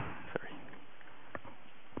me see.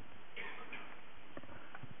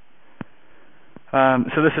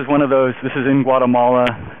 So this is one of those. This is in Guatemala.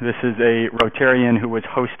 This is a Rotarian who was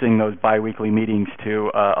hosting those biweekly meetings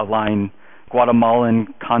to align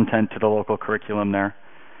Guatemalan content to the local curriculum there.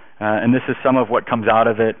 And this is some of what comes out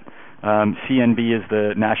of it. CNB is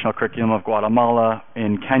the national curriculum of Guatemala.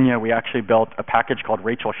 In Kenya, we actually built a package called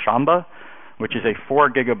Rachel Shamba, which is a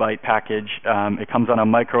 4 gigabyte package. It comes on a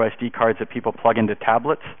micro SD cards that people plug into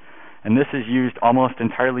tablets. And this is used almost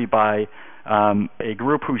entirely by a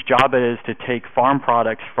group whose job it is to take farm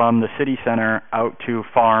products from the city center out to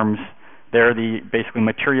farms. They're the basically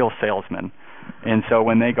material salesmen. And so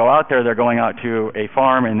when they go out there, they're going out to a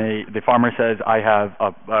farm, and the farmer says, I have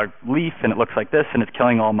a leaf, and it looks like this, and it's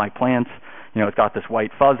killing all my plants. It's got this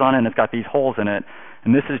white fuzz on it, and it's got these holes in it.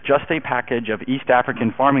 And this is just a package of East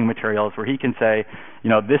African farming materials where he can say,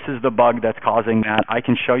 this is the bug that's causing that. I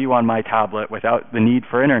can show you on my tablet without the need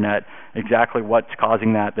for internet exactly what's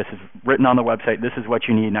causing that. This is written on the website. This is what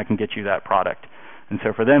you need, and I can get you that product. And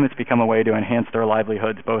so for them, it's become a way to enhance their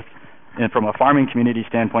livelihoods, both from a farming community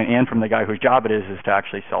standpoint and from the guy whose job it is to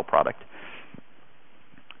actually sell product.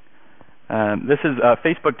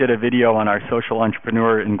 Facebook did a video on our social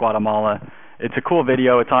entrepreneur in Guatemala. It's a cool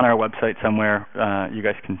video. It's on our website somewhere. You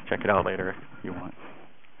guys can check it out later if you want.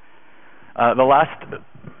 The last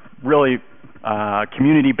really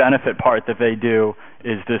community benefit part that they do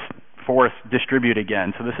is this force distribute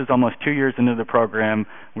again. So this is almost 2 years into the program.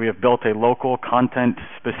 We have built a local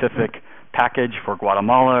content-specific package for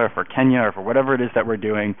Guatemala or for Kenya or for whatever it is that we're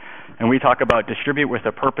doing. And we talk about distribute with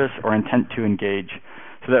a purpose or intent to engage.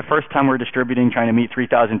 So that first time we're distributing, trying to meet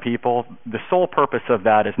 3,000 people, the sole purpose of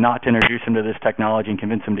that is not to introduce them to this technology and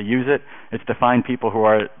convince them to use it. It's to find people who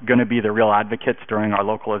are going to be the real advocates during our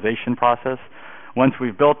localization process. Once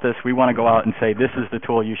we've built this, we want to go out and say, this is the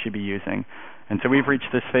tool you should be using. And so we've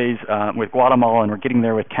reached this phase with Guatemala, and we're getting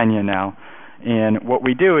there with Kenya now. And what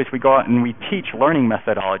we do is we go out and we teach learning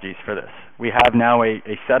methodologies for this. We have now a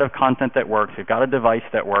set of content that works. We've got a device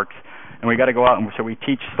that works. And we got to go out, and so we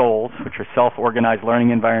teach SOLs, which are self-organized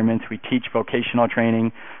learning environments. We teach vocational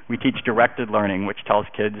training. We teach directed learning, which tells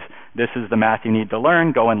kids, this is the math you need to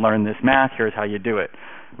learn. Go and learn this math. Here's how you do it.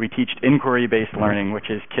 We teach inquiry-based learning,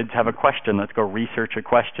 which is kids have a question. Let's go research a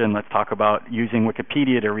question. Let's talk about using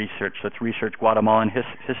Wikipedia to research. Let's research Guatemalan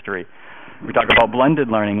history. We talk about blended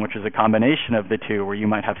learning, which is a combination of the two, where you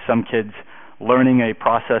might have some kids learning a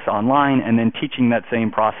process online and then teaching that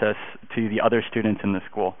same process to the other students in the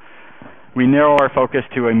school. We narrow our focus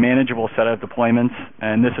to a manageable set of deployments,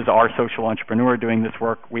 and this is our social entrepreneur doing this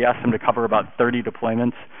work. We ask them to cover about 30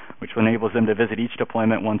 deployments, which enables them to visit each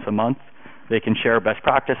deployment once a month. They can share best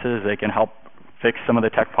practices. They can help fix some of the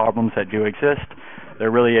tech problems that do exist.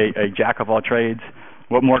 They're really a jack of all trades.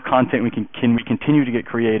 What more content can we continue to get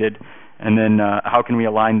created, and then how can we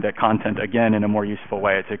align that content again in a more useful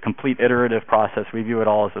way? It's a complete iterative process. We view it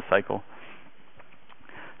all as a cycle.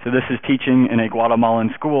 So this is teaching in a Guatemalan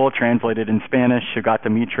school, translated in Spanish, Shugata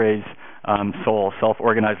Mitre's SOL,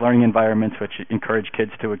 self-organized learning environments, which encourage kids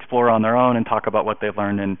to explore on their own and talk about what they've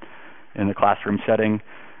learned in the classroom setting.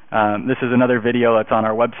 This is another video that's on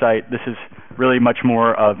our website. This is really much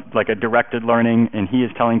more of like a directed learning, and he is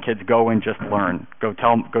telling kids, go and just learn. Go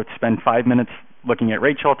spend 5 minutes looking at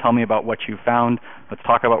Rachel, tell me about what you found. Let's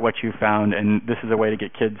talk about what you found, and this is a way to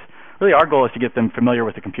get kids. Really, our goal is to get them familiar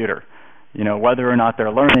with the computer. Whether or not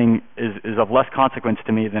they're learning is of less consequence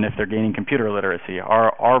to me than if they're gaining computer literacy.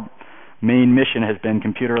 Our main mission has been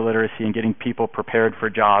computer literacy and getting people prepared for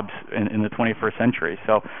jobs in the 21st century.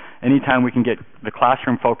 So anytime we can get the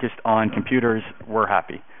classroom focused on computers, we're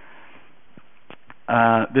happy.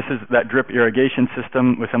 This is that drip irrigation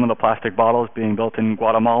system with some of the plastic bottles being built in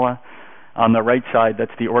Guatemala. On the right side,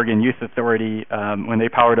 that's the Oregon Youth Authority when they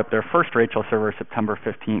powered up their first Rachel server September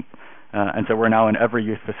 15th. And so we're now in every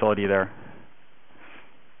youth facility there.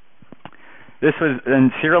 This was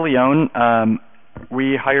in Sierra Leone.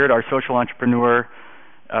 We hired our social entrepreneur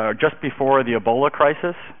just before the Ebola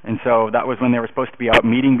crisis, and so that was when they were supposed to be out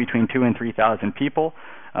meeting between 2,000 and 3,000 people.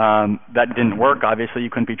 That didn't work. Obviously,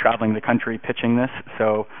 you couldn't be traveling the country pitching this,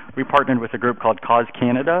 so we partnered with a group called Cause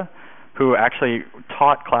Canada, who actually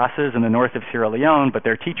taught classes in the north of Sierra Leone, but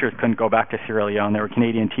their teachers couldn't go back to Sierra Leone. They were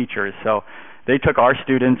Canadian teachers, so They took our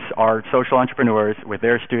students, our social entrepreneurs, with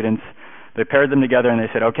their students. They paired them together and they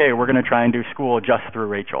said, okay, we're going to try and do school just through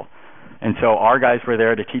Rachel. And so our guys were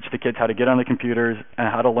there to teach the kids how to get on the computers and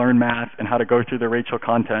how to learn math and how to go through the Rachel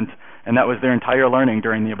content. And that was their entire learning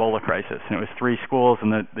during the Ebola crisis. And it was 3 schools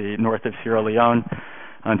in the north of Sierra Leone.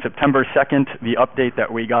 On September 2nd, the update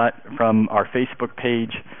that we got from our Facebook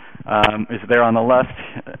page is there on the left,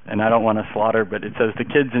 and I don't want to slaughter, but it says, the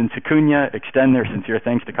kids in Secunia extend their sincere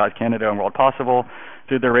thanks to Cause Canada and World Possible.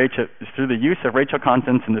 Through the use of Rachel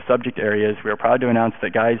contents in the subject areas, we are proud to announce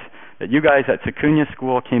that you guys at Secunia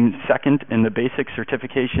School came second in the basic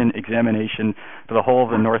certification examination for the whole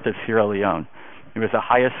of the north of Sierra Leone. It was the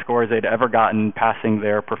highest scores they'd ever gotten passing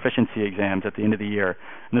their proficiency exams at the end of the year.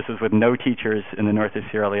 And this was with no teachers in the north of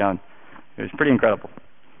Sierra Leone. It was pretty incredible.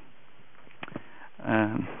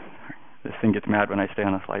 This thing gets mad when I stay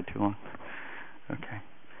on a slide too long. Okay.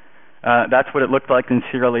 That's what it looked like in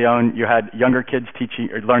Sierra Leone. You had younger kids teaching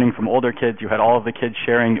or learning from older kids. You had all of the kids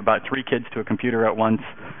sharing, about 3 kids to a computer at once,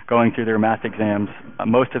 going through their math exams.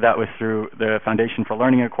 Most of that was through the Foundation for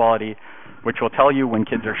Learning Equality, which will tell you when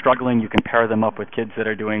kids are struggling, you can pair them up with kids that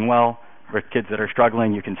are doing well. With kids that are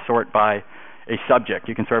struggling, you can sort by a subject.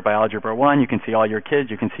 You can sort by Algebra 1. You can see all your kids.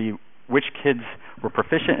 You can see which kids were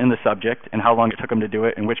proficient in the subject and how long it took them to do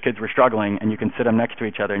it, and which kids were struggling, and you can sit them next to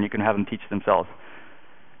each other and you can have them teach themselves.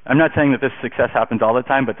 I'm not saying that this success happens all the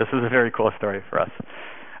time, but this is a very cool story for us.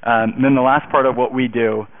 And then the last part of what we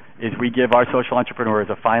do is we give our social entrepreneurs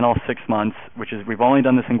a final 6 months, which is, we've only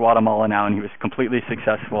done this in Guatemala now, and he was completely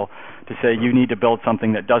successful, to say you need to build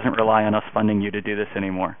something that doesn't rely on us funding you to do this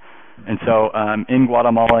anymore. And so in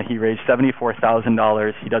Guatemala, he raised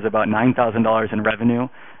 $74,000. He does about $9,000 in revenue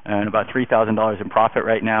and about $3,000 in profit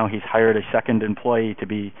right now. He's hired a second employee to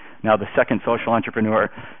be now the second social entrepreneur,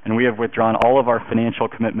 and we have withdrawn all of our financial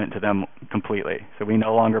commitment to them completely. So we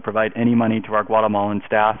no longer provide any money to our Guatemalan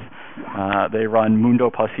staff. They run Mundo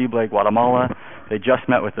Posible Guatemala. They just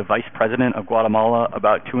met with the vice president of Guatemala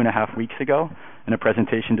about 2.5 weeks ago in a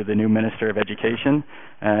presentation to the new Minister of Education,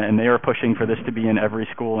 and they are pushing for this to be in every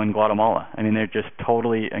school in Guatemala. I mean, they're just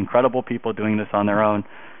totally incredible people doing this on their own,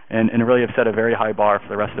 and really have set a very high bar for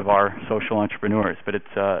the rest of our social entrepreneurs, but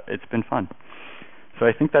it's been fun. So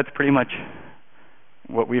I think that's pretty much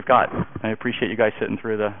what we've got. I appreciate you guys sitting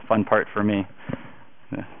through the fun part for me,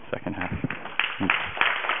 the second half. Thanks.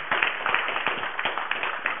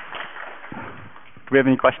 Do we have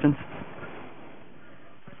any questions?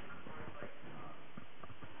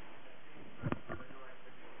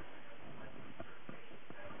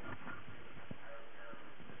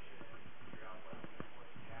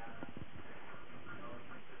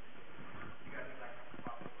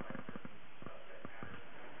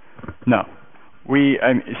 No.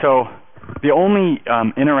 So the only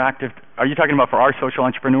interactive, are you talking about for our social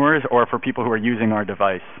entrepreneurs or for people who are using our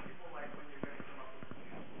device?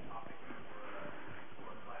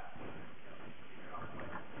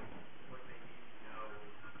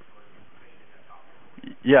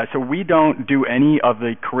 Yeah, so we don't do any of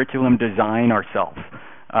the curriculum design ourselves.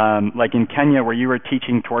 Like in Kenya, where you were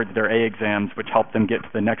teaching towards their A exams, which helped them get to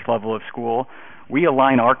the next level of school, we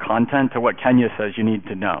align our content to what Kenya says you need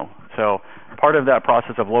to know. So part of that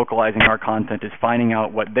process of localizing our content is finding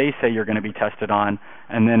out what they say you're going to be tested on,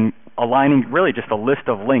 and then aligning really just a list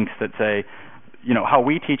of links that say, you know, how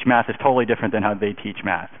we teach math is totally different than how they teach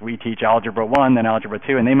math. We teach Algebra 1, then Algebra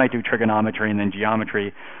 2, and they might do trigonometry and then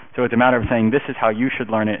geometry. So it's a matter of saying this is how you should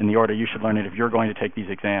learn it in the order you should learn it if you're going to take these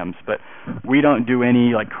exams. But we don't do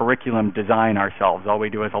any like curriculum design ourselves. All we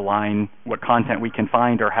do is align what content we can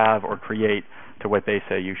find or have or create to what they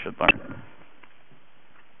say you should learn.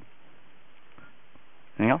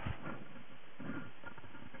 Anything else?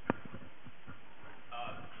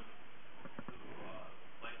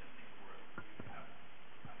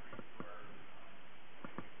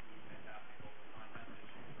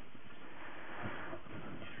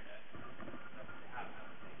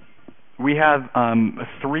 We have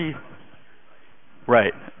 3.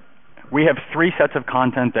 Right. We have 3 sets of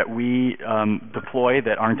content that we deploy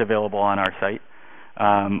that aren't available on our site.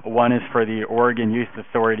 One is for the Oregon Youth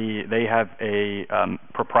Authority. They have a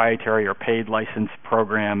proprietary or paid license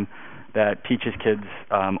program that teaches kids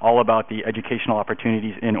all about the educational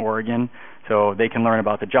opportunities in Oregon. So they can learn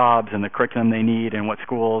about the jobs and the curriculum they need and what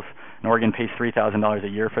schools. And Oregon pays $3,000 a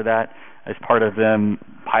year for that. As part of them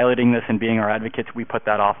piloting this and being our advocates, we put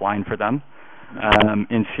that offline for them.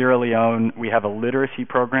 In Sierra Leone, we have a literacy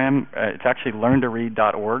program. It's actually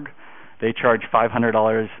learntoread.org. They charge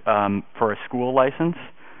 $500 for a school license,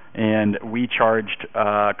 and we charged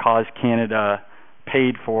Cause Canada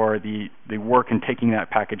paid for the work in taking that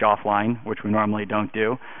package offline, which we normally don't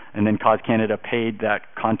do. And then Cause Canada paid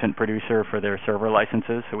that content producer for their server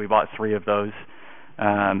licenses, so we bought 3 of those.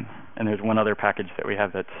 And there's one other package that we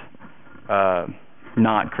have that's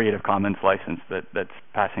not Creative Commons licensed that's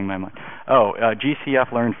passing my mind.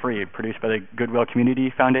 GCF Learn Free, produced by the Goodwill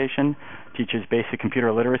Community Foundation, teaches basic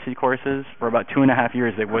computer literacy courses. For about 2.5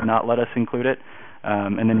 years, they would not let us include it.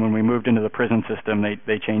 And then when we moved into the prison system,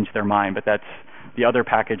 they changed their mind. But that's the other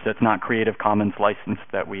package that's not Creative Commons licensed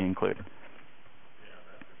that we include.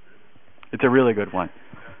 It's a really good one.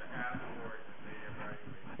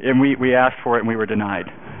 And we asked for it and we were denied.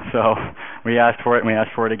 So we asked for it and we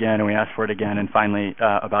asked for it again and we asked for it again, and finally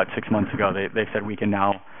about 6 months ago they said we can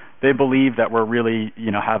now. They believe that we're really,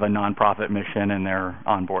 you know, have a nonprofit mission, and they're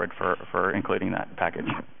on board for including that package.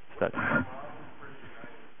 So that's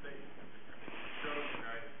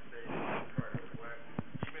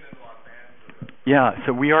yeah,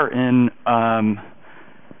 so we are in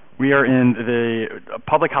the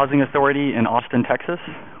Public Housing Authority in Austin, Texas.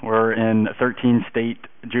 We're in 13 state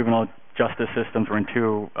juvenile justice systems. We're in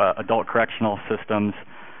 2 adult correctional systems.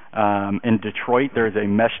 In Detroit, there's a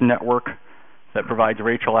mesh network that provides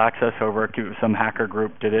racial access over some hacker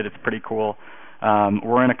group did it. It's pretty cool.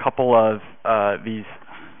 We're in a couple of these.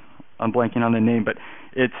 I'm blanking on the name, but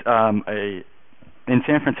it's in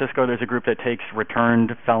San Francisco, there's a group that takes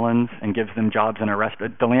returned felons and gives them jobs in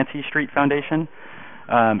Delancey Street Foundation.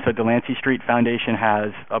 So Delancey Street Foundation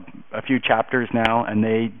has a few chapters now, and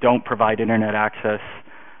they don't provide internet access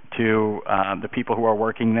to the people who are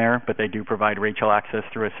working there, but they do provide racial access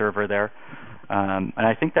through a server there. And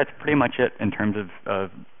I think that's pretty much it in terms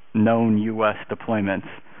of known U.S. deployments.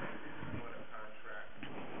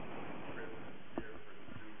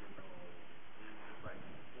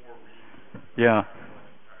 Yeah.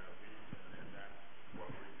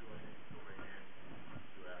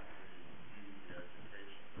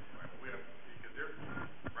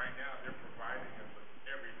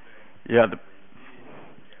 Yeah.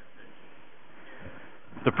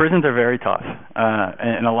 The prisons are very tough,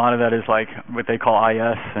 and a lot of that is like what they call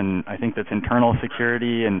IS, and I think that's internal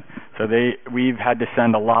security, and so we've had to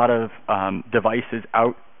send a lot of devices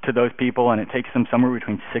out to those people, and it takes them somewhere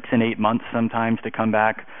between 6 and 8 months sometimes to come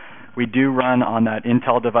back. We do run on that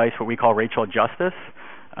Intel device what we call racial justice,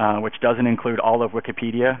 which doesn't include all of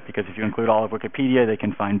Wikipedia, because if you include all of Wikipedia, they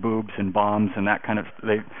can find boobs and bombs and that kind of.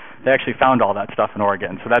 They actually found all that stuff in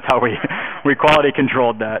Oregon, so that's how we quality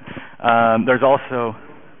controlled that. There's also.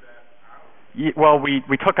 Well, we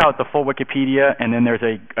took out the full Wikipedia, and then there's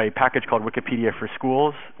a package called Wikipedia for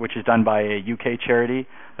Schools, which is done by a UK charity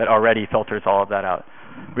that already filters all of that out.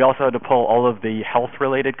 We also had to pull all of the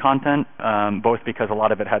health-related content, both because a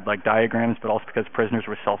lot of it had like diagrams, but also because prisoners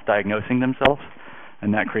were self-diagnosing themselves,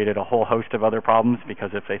 and that created a whole host of other problems, because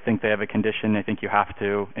if they think they have a condition, they think you have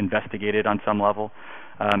to investigate it on some level.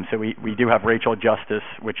 So we do have racial justice,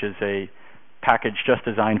 which is a package just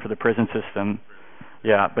designed for the prison system.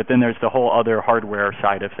 Yeah, but then there's the whole other hardware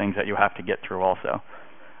side of things that you have to get through also.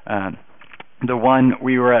 The one,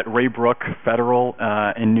 we were at Raybrook Federal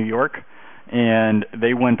in New York, and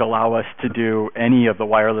they wouldn't allow us to do any of the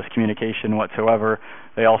wireless communication whatsoever.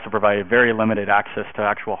 They also provide very limited access to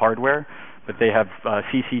actual hardware, but they have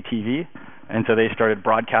CCTV, and so they started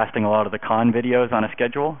broadcasting a lot of the con videos on a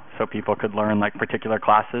schedule, so people could learn like particular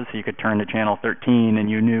classes. So you could turn to channel 13, and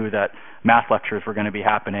you knew that math lectures were going to be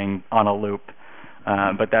happening on a loop.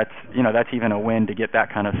 But that's even a win to get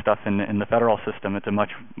that kind of stuff in the federal system. It's a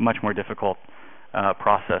much more difficult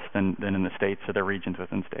process than in the states or the regions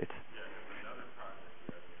within states.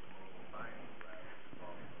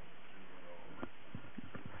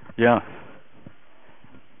 Yeah.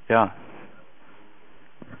 Yeah.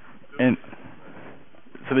 And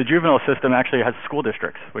so the juvenile system actually has school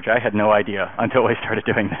districts, which I had no idea until we started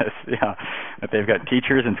doing this. Yeah, that they've got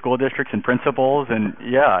teachers and school districts and principals, and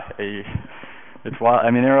yeah. It's wild. I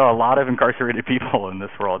mean, there are a lot of incarcerated people in this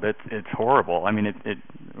world. It's horrible. I mean,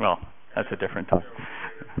 well, that's a different topic.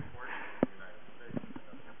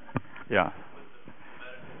 Yeah.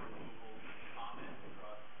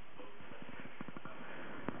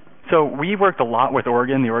 So we worked a lot with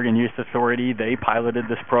Oregon, the Oregon Youth Authority. They piloted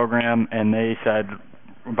this program, and they said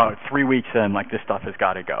about 3 weeks in, like, this stuff has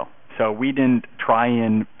got to go. So we didn't try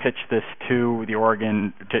and pitch this to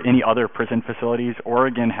any other prison facilities.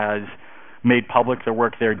 Oregon has made public the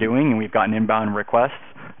work they're doing, and we've gotten inbound requests,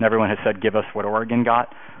 and everyone has said, give us what Oregon got.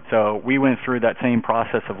 So we went through that same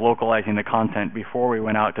process of localizing the content before we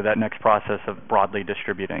went out to that next process of broadly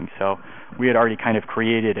distributing. So we had already kind of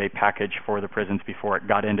created a package for the prisons before it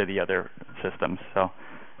got into the other systems. So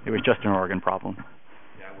it was just an Oregon problem.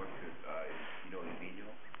 Yeah, I worked with, in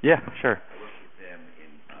Yeah, sure. I worked with them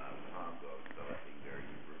in Congo developing their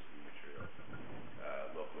university material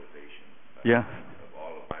localization Yeah. of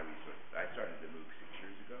all of my resources. I started the MOOC 6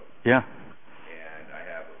 years ago, Yeah. and I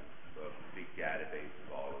have a big database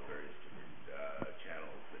of all the various different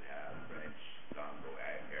channels that have French, Congo,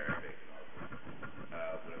 Arabic, and all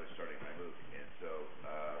those when I was starting my MOOC. And so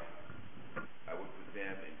I worked with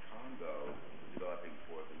them in Congo developing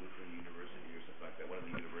for the Lutheran University or something like that, one of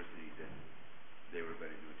the universities, and they were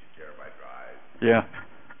going to do a 2 terabyte drive. Yeah.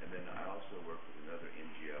 And then I also worked with another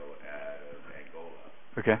NGO out of Angola,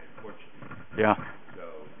 Okay. in Portugal. Yeah.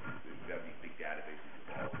 So we've got these big databases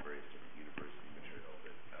of all the various different university material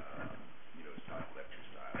that is taught lecture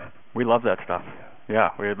style. We love that stuff.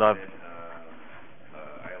 Yeah, we love. And then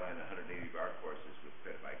I aligned 180 of our courses with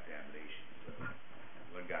credit by examination. So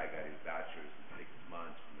one guy got his bachelor's in 6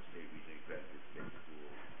 months from the state regionally accredited state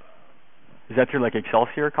school. Is that through like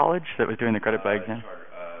Excelsior College that was doing the credit by exam?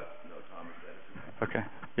 No, Thomas Edison. Okay.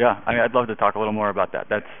 Yeah, I mean, I'd love to talk a little more about that.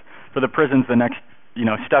 That's for the prisons. The next,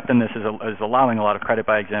 step in this is allowing a lot of credit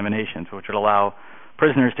by examinations, which would allow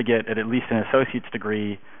prisoners to get at least an associate's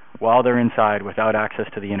degree while they're inside without access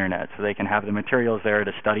to the internet, so they can have the materials there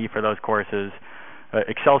to study for those courses.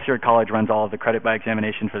 Excelsior College runs all of the credit by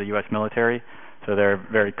examination for the U.S. military, so they're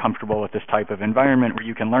very comfortable with this type of environment where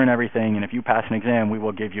you can learn everything, and if you pass an exam, we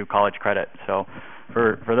will give you college credit. So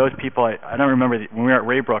for those people, I don't remember, when we were at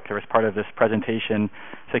Raybrook, there was part of this presentation,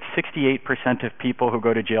 it's like 68% of people who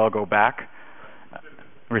go to jail go back,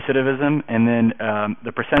 recidivism, and then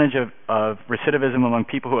the percentage of recidivism among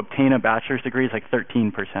people who obtain a bachelor's degree is like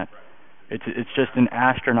 13%. It's just an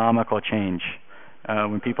astronomical change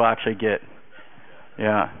when people actually get,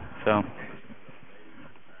 yeah, so.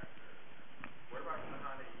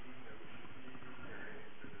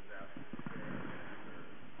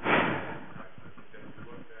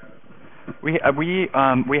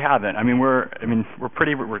 We haven't. I mean, we're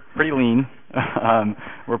pretty lean.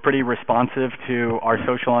 We're pretty responsive to our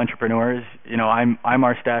social entrepreneurs. I'm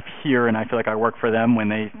our staff here, and I feel like I work for them. When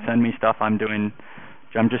they send me stuff, I'm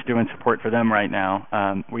just doing support for them right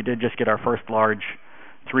now. We did just get our first large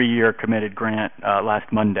 3-year committed grant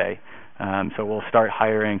last Monday, so we'll start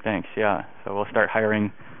hiring. Thanks. Yeah. So we'll start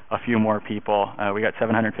hiring a few more people. We got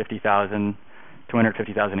 $750,000.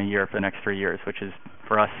 $250,000 a year for the next 3 years, which is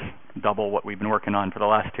for us double what we've been working on for the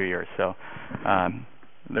last 2 years. So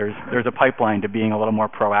there's a pipeline to being a little more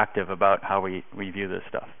proactive about how we view this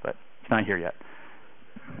stuff, but it's not here yet.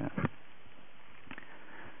 Yeah.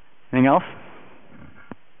 Anything else?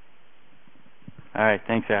 All right,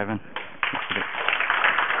 thanks, Ivan.